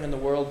suffering in the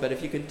world, but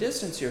if you can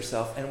distance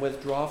yourself and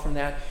withdraw from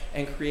that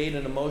and create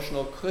an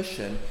emotional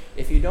cushion,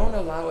 if you don't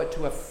allow it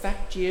to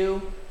affect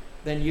you,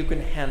 then you can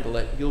handle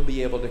it. You'll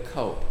be able to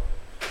cope.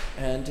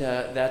 And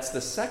that's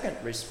the second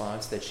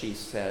response that she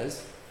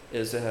says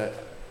is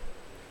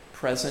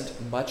present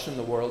much in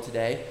the world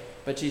today.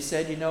 But she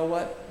said, you know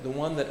what? The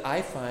one that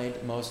I find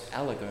most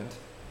elegant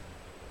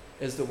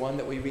is the one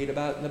that we read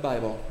about in the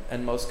Bible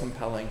and most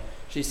compelling.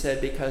 She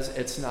said, because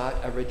it's not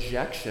a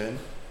rejection,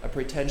 a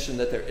pretension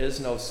that there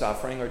is no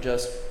suffering or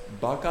just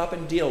buck up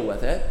and deal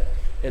with it.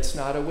 It's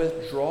not a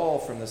withdrawal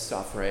from the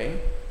suffering.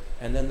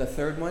 And then the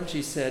third one,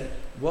 she said,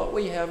 what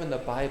we have in the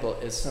Bible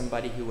is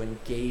somebody who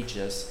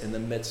engages in the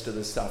midst of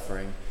the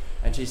suffering.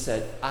 And she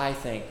said, I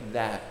think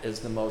that is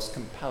the most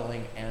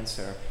compelling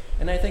answer.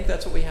 And I think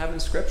that's what we have in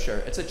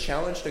Scripture. It's a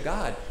challenge to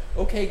God.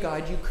 Okay,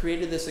 God, you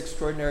created this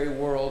extraordinary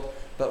world,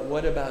 but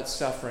what about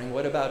suffering?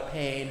 What about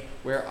pain?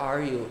 Where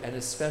are you? And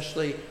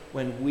especially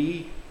when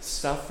we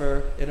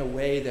suffer in a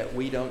way that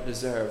we don't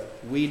deserve.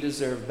 We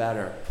deserve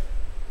better.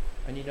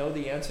 And you know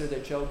the answer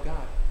that Job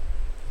got?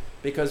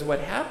 Because what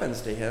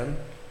happens to him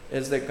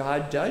is that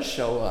God does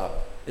show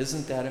up.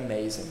 Isn't that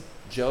amazing?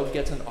 Job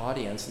gets an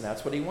audience, and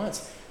that's what he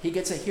wants. He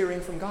gets a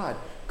hearing from God.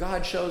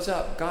 God shows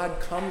up. God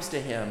comes to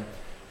him.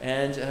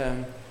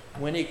 And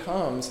when he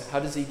comes,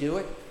 how does he do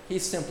it? He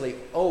simply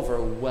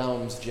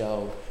overwhelms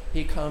Job.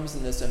 He comes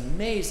in this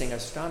amazing,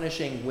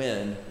 astonishing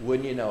wind,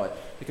 wouldn't you know it?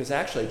 Because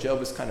actually, Job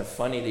was kind of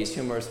funny, these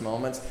humorous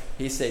moments.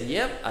 He said,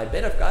 yep, I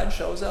bet if God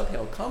shows up,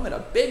 he'll come in a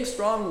big,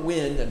 strong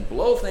wind and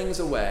blow things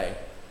away.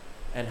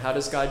 And how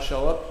does God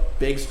show up?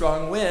 Big,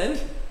 strong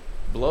wind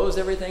blows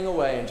everything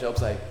away. And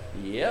Job's like,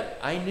 yep,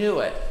 I knew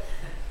it.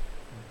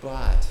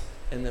 But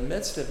in the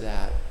midst of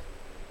that,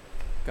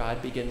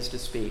 God begins to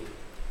speak.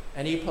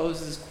 And he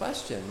poses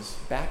questions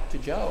back to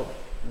Job.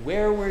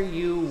 Where were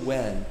you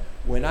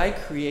when I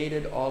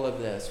created all of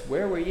this?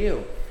 Where were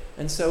you?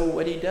 And so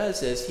what he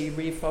does is he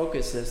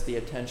refocuses the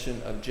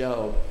attention of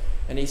Job.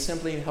 And he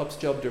simply helps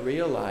Job to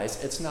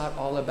realize it's not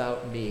all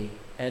about me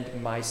and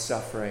my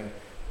suffering.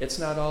 It's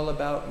not all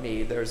about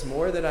me. There's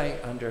more that I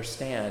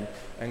understand.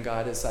 And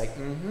God is like,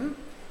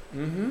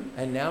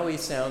 And now he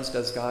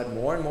does God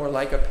more and more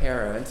like a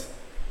parent.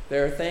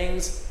 There are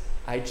things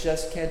I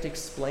just can't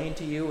explain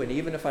to you, and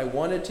even if I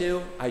wanted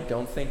to, I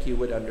don't think you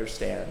would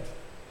understand.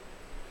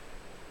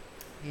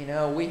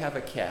 We have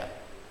a cat.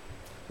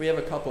 We have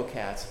a couple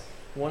cats.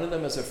 One of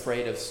them is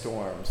afraid of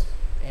storms,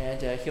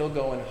 and he'll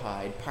go and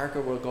hide.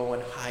 Parker will go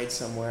and hide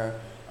somewhere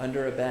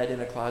under a bed,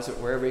 in a closet,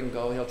 wherever he can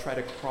go. He'll try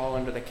to crawl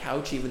under the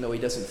couch even though he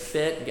doesn't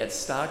fit and gets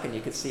stuck, and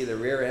you can see the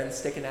rear end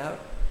sticking out.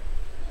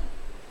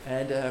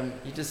 And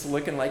you're just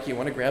looking like you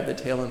want to grab the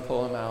tail and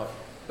pull him out.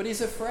 But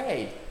he's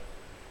afraid.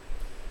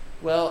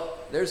 Well,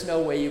 there's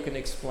no way you can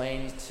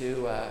explain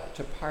to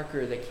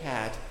Parker the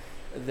cat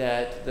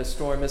that the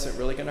storm isn't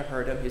really going to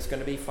hurt him. He's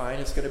going to be fine.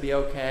 It's going to be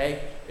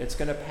okay. It's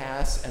going to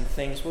pass, and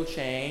things will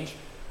change.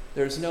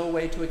 There's no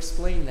way to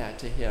explain that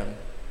to him.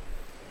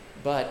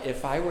 But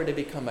if I were to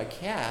become a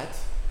cat,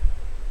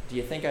 do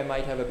you think I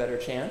might have a better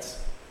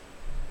chance?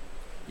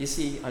 You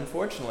see,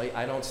 unfortunately,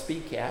 I don't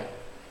speak cat,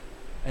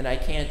 and I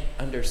can't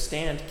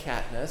understand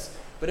catness.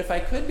 But if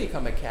I could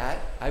become a cat,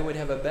 I would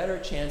have a better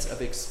chance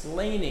of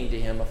explaining to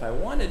him, if I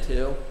wanted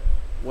to,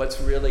 what's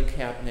really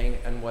happening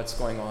and what's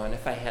going on,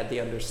 if I had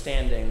the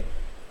understanding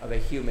of a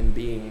human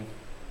being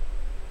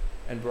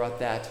and brought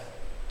that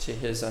to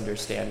his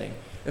understanding.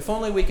 If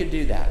only we could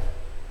do that.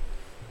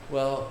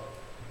 Well,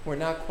 we're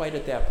not quite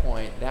at that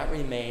point. That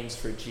remains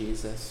for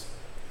Jesus.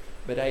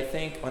 But I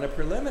think on a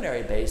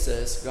preliminary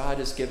basis, God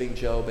is giving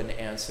Job an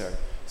answer.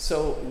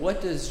 So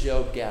what does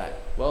Job get?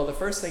 Well, the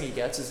first thing he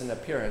gets is an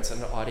appearance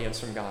and an audience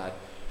from God.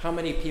 How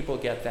many people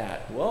get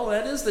that? Well,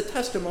 that is the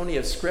testimony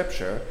of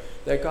Scripture,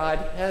 that God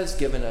has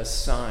given us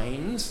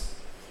signs.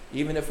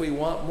 Even if we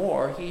want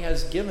more, he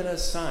has given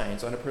us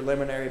signs on a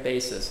preliminary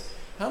basis.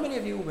 How many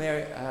of you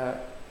wear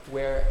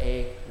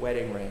a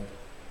wedding ring?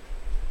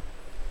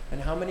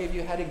 And how many of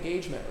you had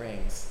engagement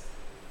rings?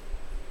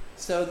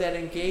 So that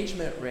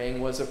engagement ring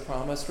was a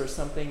promise for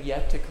something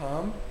yet to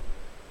come.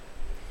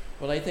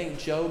 Well, I think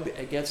Job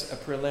gets a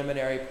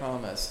preliminary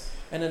promise.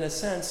 And in a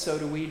sense, so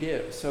do we.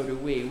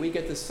 We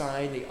get the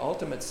sign, the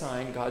ultimate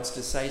sign, God's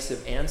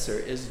decisive answer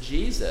is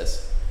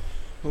Jesus.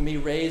 whom he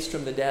raised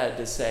from the dead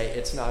to say,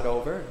 it's not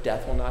over,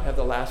 death will not have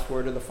the last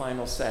word or the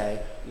final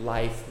say,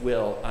 life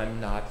will,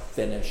 I'm not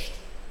finished.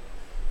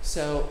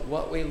 So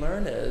what we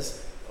learn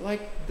is,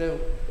 like the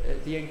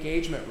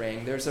engagement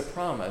ring, there's a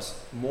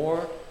promise.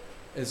 More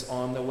is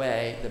on the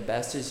way, the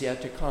best is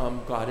yet to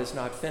come, God is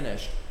not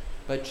finished.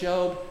 But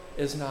Job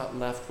is not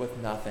left with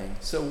nothing.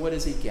 So what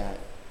does he get?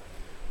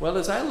 Well,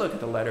 as I look at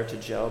the letter to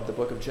Job, the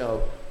book of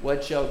Job,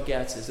 what Job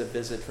gets is a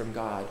visit from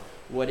God.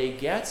 What he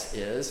gets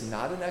is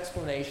not an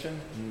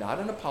explanation, not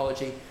an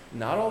apology,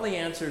 not all the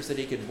answers that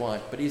he could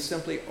want, but he's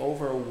simply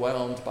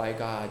overwhelmed by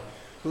God,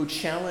 who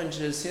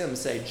challenges him,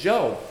 say,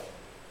 Job,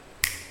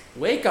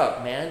 wake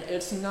up, man.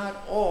 It's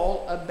not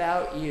all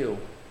about you.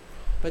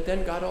 But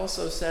then God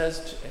also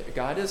says,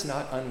 God is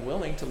not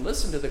unwilling to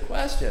listen to the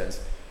questions.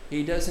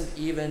 He doesn't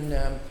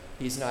even,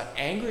 he's not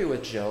angry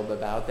with Job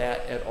about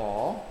that at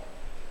all.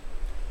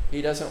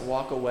 He doesn't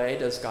walk away,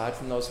 does God,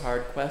 from those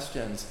hard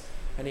questions.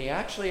 And he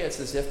actually, it's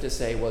as if to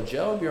say, well,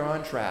 Job, you're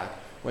on track.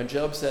 When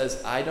Job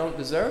says, I don't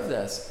deserve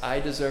this, I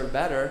deserve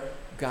better,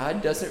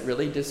 God doesn't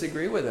really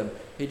disagree with him.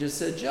 He just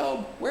said,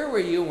 Job, where were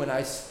you when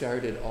I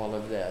started all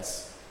of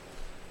this?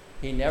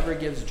 He never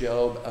gives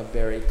Job a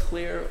very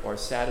clear or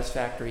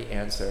satisfactory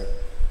answer.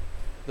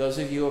 Those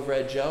of you who have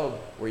read Job,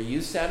 were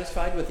you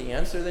satisfied with the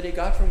answer that he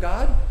got from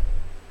God?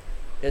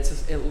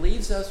 It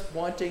leaves us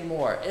wanting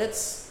more.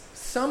 It's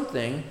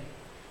something,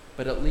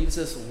 but it leaves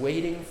us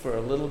waiting for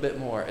a little bit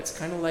more. It's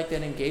kind of like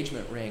that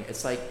engagement ring.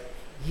 It's like,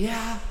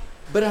 yeah,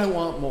 but I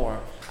want more.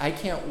 I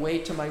can't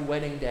wait till my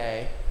wedding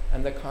day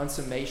and the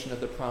consummation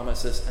of the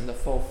promises and the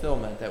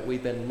fulfillment that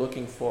we've been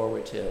looking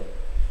forward to.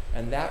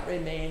 And that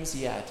remains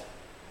yet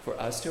for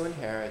us to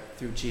inherit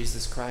through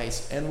Jesus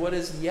Christ, and what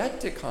is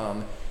yet to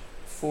come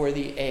for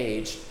the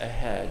age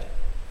ahead,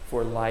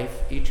 for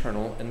life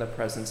eternal in the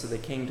presence of the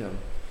kingdom.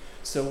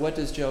 So what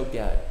does Job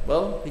get?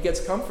 Well, he gets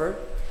comfort.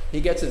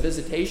 He gets a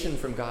visitation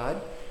from God.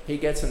 He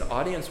gets an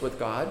audience with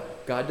God.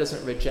 God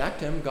doesn't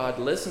reject him. God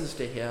listens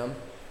to him.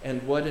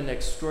 And what an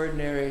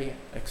extraordinary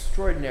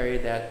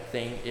that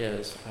thing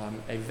is,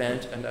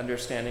 event and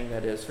understanding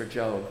that is for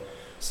Job.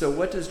 So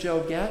what does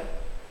Job get?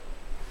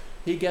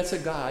 He gets a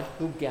God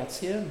who gets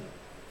him,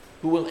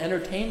 who will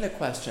entertain the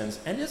questions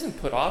and isn't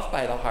put off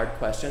by the hard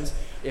questions.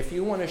 If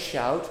you want to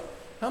shout,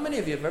 how many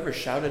of you have ever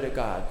shouted at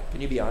God?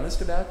 Can you be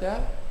honest about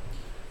that?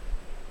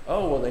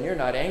 Oh, well, then you're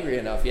not angry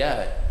enough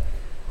yet.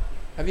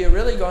 Have you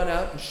really gone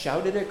out and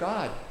shouted at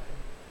God?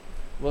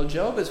 Well,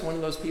 Job is one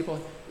of those people.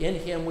 In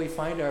him we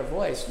find our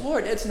voice.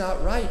 Lord, it's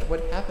not right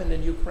what happened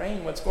in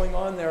Ukraine, what's going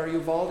on there, or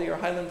Uvalde or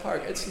Highland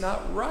Park. It's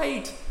not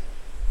right.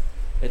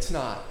 It's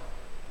not.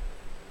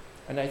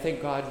 And I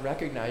think God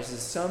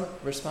recognizes some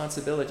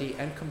responsibility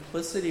and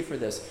complicity for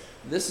this.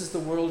 This is the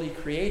world he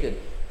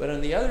created. But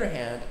on the other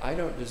hand, I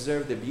don't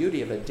deserve the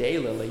beauty of a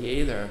daylily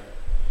either.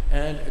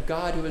 And a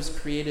God who has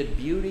created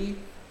beauty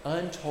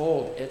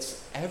untold.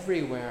 It's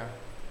everywhere.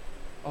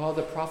 Oh,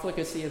 the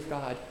profligacy of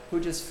God, who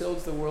just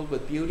fills the world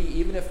with beauty,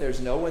 even if there's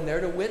no one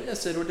there to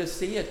witness it or to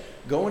see it.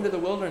 Go into the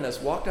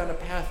wilderness, walk down a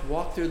path,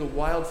 walk through the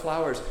wild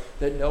flowers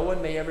that no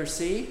one may ever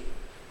see.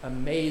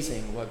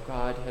 Amazing what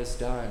God has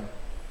done.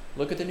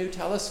 Look at the new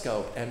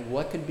telescope, and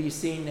what can be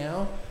seen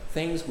now?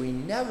 Things we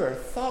never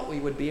thought we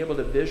would be able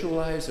to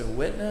visualize or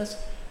witness.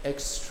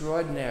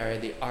 Extraordinary,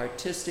 the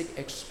artistic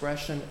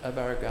expression of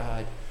our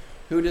God.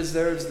 Who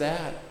deserves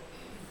that?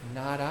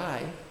 Not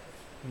I,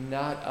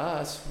 not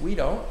us. We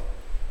don't.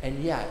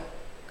 And yet,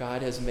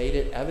 God has made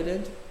it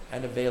evident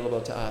and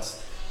available to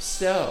us.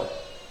 So,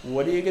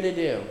 what are you going to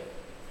do?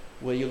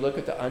 Will you look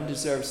at the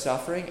undeserved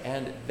suffering?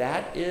 And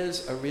that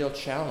is a real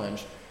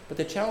challenge. But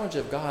the challenge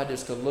of God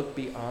is to look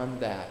beyond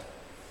that.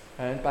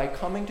 And by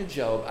coming to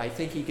Job, I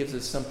think he gives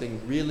us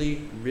something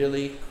really,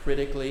 really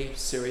critically,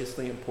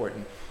 seriously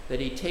important. That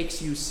he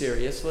takes you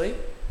seriously.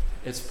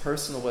 It's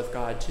personal with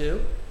God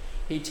too.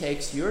 He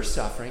takes your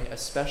suffering,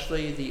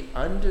 especially the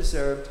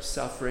undeserved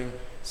suffering,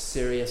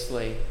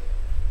 seriously.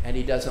 And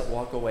he doesn't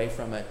walk away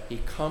from it. He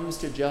comes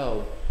to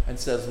Job and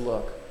says,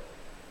 look,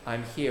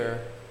 I'm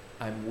here.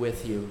 I'm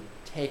with you.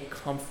 Take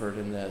comfort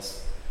in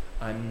this.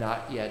 I'm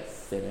not yet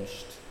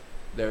finished.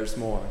 There's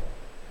more.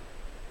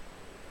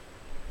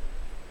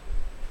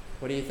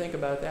 What do you think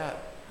about that?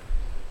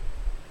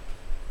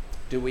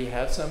 Do we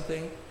have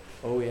something?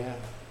 Oh, yeah.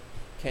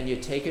 Can you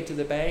take it to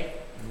the bank?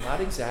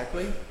 Not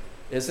exactly.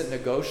 Is it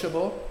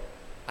negotiable?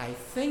 I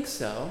think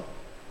so.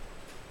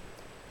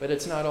 But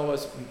it's not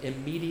always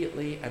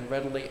immediately and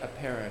readily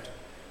apparent.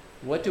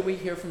 What do we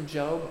hear from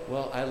Job?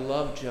 Well, I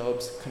love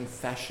Job's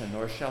confession,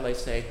 or shall I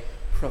say,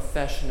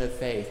 profession of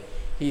faith.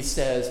 He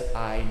says,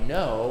 I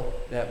know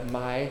that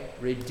my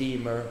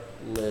Redeemer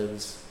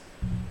lives.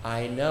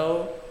 I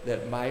know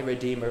that my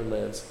Redeemer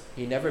lives.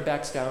 He never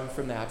backs down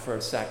from that for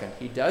a second.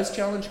 He does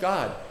challenge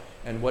God.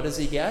 And what does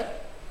he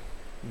get?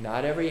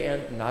 Not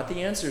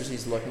the answers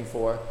he's looking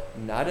for,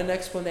 not an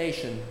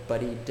explanation,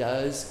 but he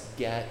does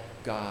get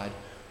God.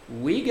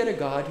 We get a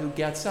God who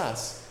gets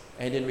us,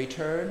 and in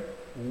return,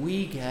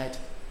 we get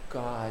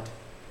God.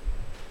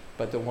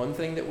 But the one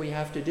thing that we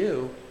have to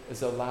do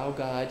is allow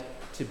God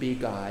to be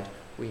God.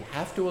 We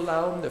have to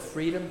allow him the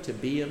freedom to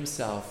be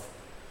himself,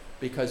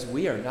 because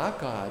we are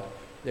not God.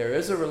 There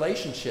is a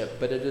relationship,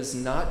 but it is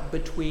not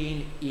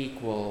between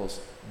equals.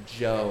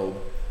 Job,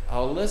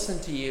 I'll listen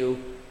to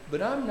you,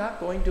 but I'm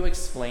not going to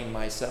explain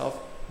myself,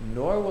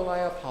 nor will I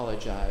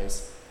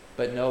apologize.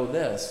 But know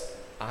this,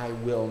 I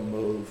will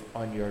move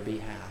on your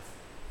behalf.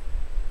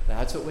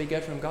 That's what we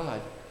get from God.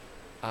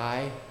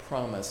 I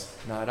promise,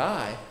 not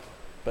I,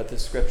 but the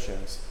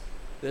Scriptures.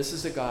 This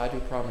is a God who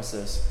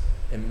promises,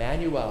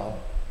 Emmanuel,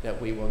 that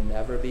we will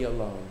never be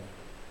alone.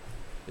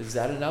 Is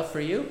that enough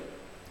for you?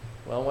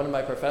 Well, one of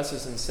my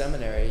professors in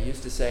seminary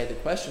used to say the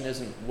question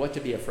isn't what to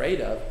be afraid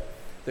of.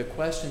 The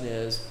question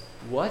is,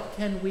 what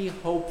can we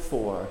hope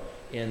for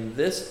in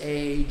this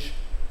age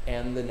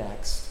and the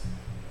next?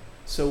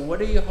 So what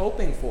are you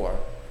hoping for?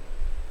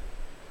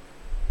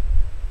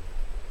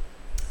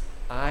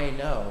 I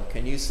know.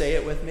 Can you say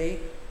it with me?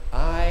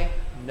 I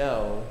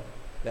know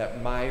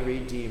that my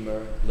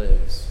Redeemer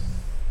lives.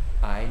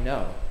 I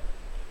know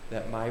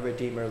that my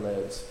Redeemer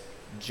lives.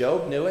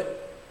 Job knew it.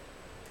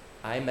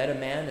 I met a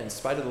man, in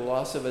spite of the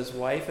loss of his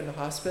wife in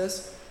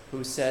hospice,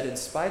 who said, in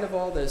spite of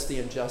all this, the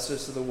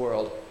injustice of the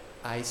world,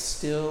 I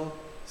still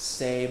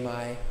say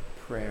my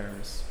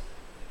prayers.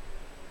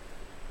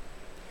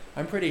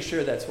 I'm pretty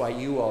sure that's why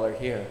you all are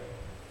here,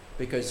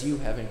 because you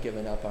haven't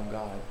given up on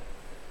God.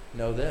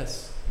 Know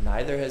this,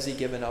 neither has he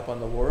given up on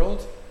the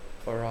world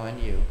or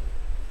on you.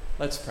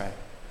 Let's pray.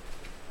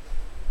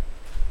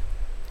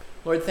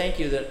 Lord, thank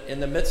you that in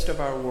the midst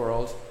of our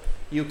world,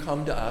 you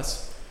come to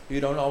us.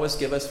 You don't always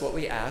give us what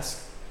we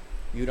ask.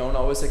 You don't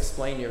always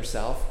explain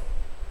yourself.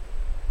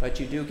 But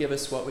you do give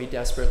us what we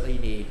desperately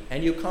need.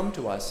 And you come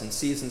to us in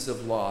seasons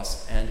of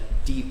loss and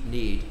deep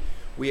need.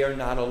 We are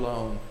not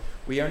alone.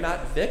 We are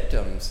not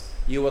victims.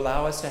 You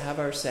allow us to have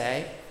our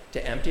say,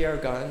 to empty our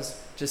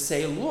guns, to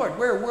say, Lord,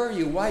 where were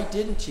you? Why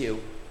didn't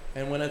you?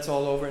 And when it's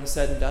all over and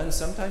said and done,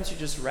 sometimes you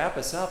just wrap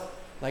us up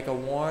like a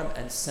warm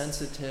and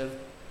sensitive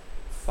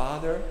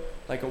father,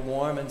 like a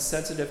warm and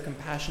sensitive,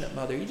 compassionate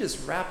mother. You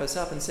just wrap us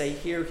up and say,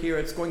 here,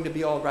 it's going to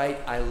be all right.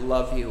 I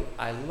love you.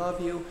 I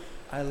love you.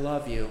 I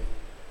love you.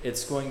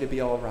 It's going to be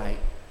all right.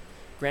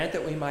 Grant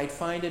that we might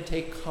find and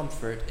take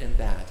comfort in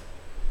that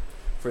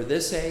for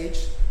this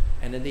age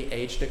and in the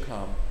age to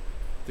come.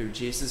 Through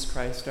Jesus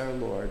Christ our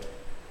Lord.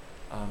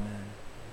 Amen.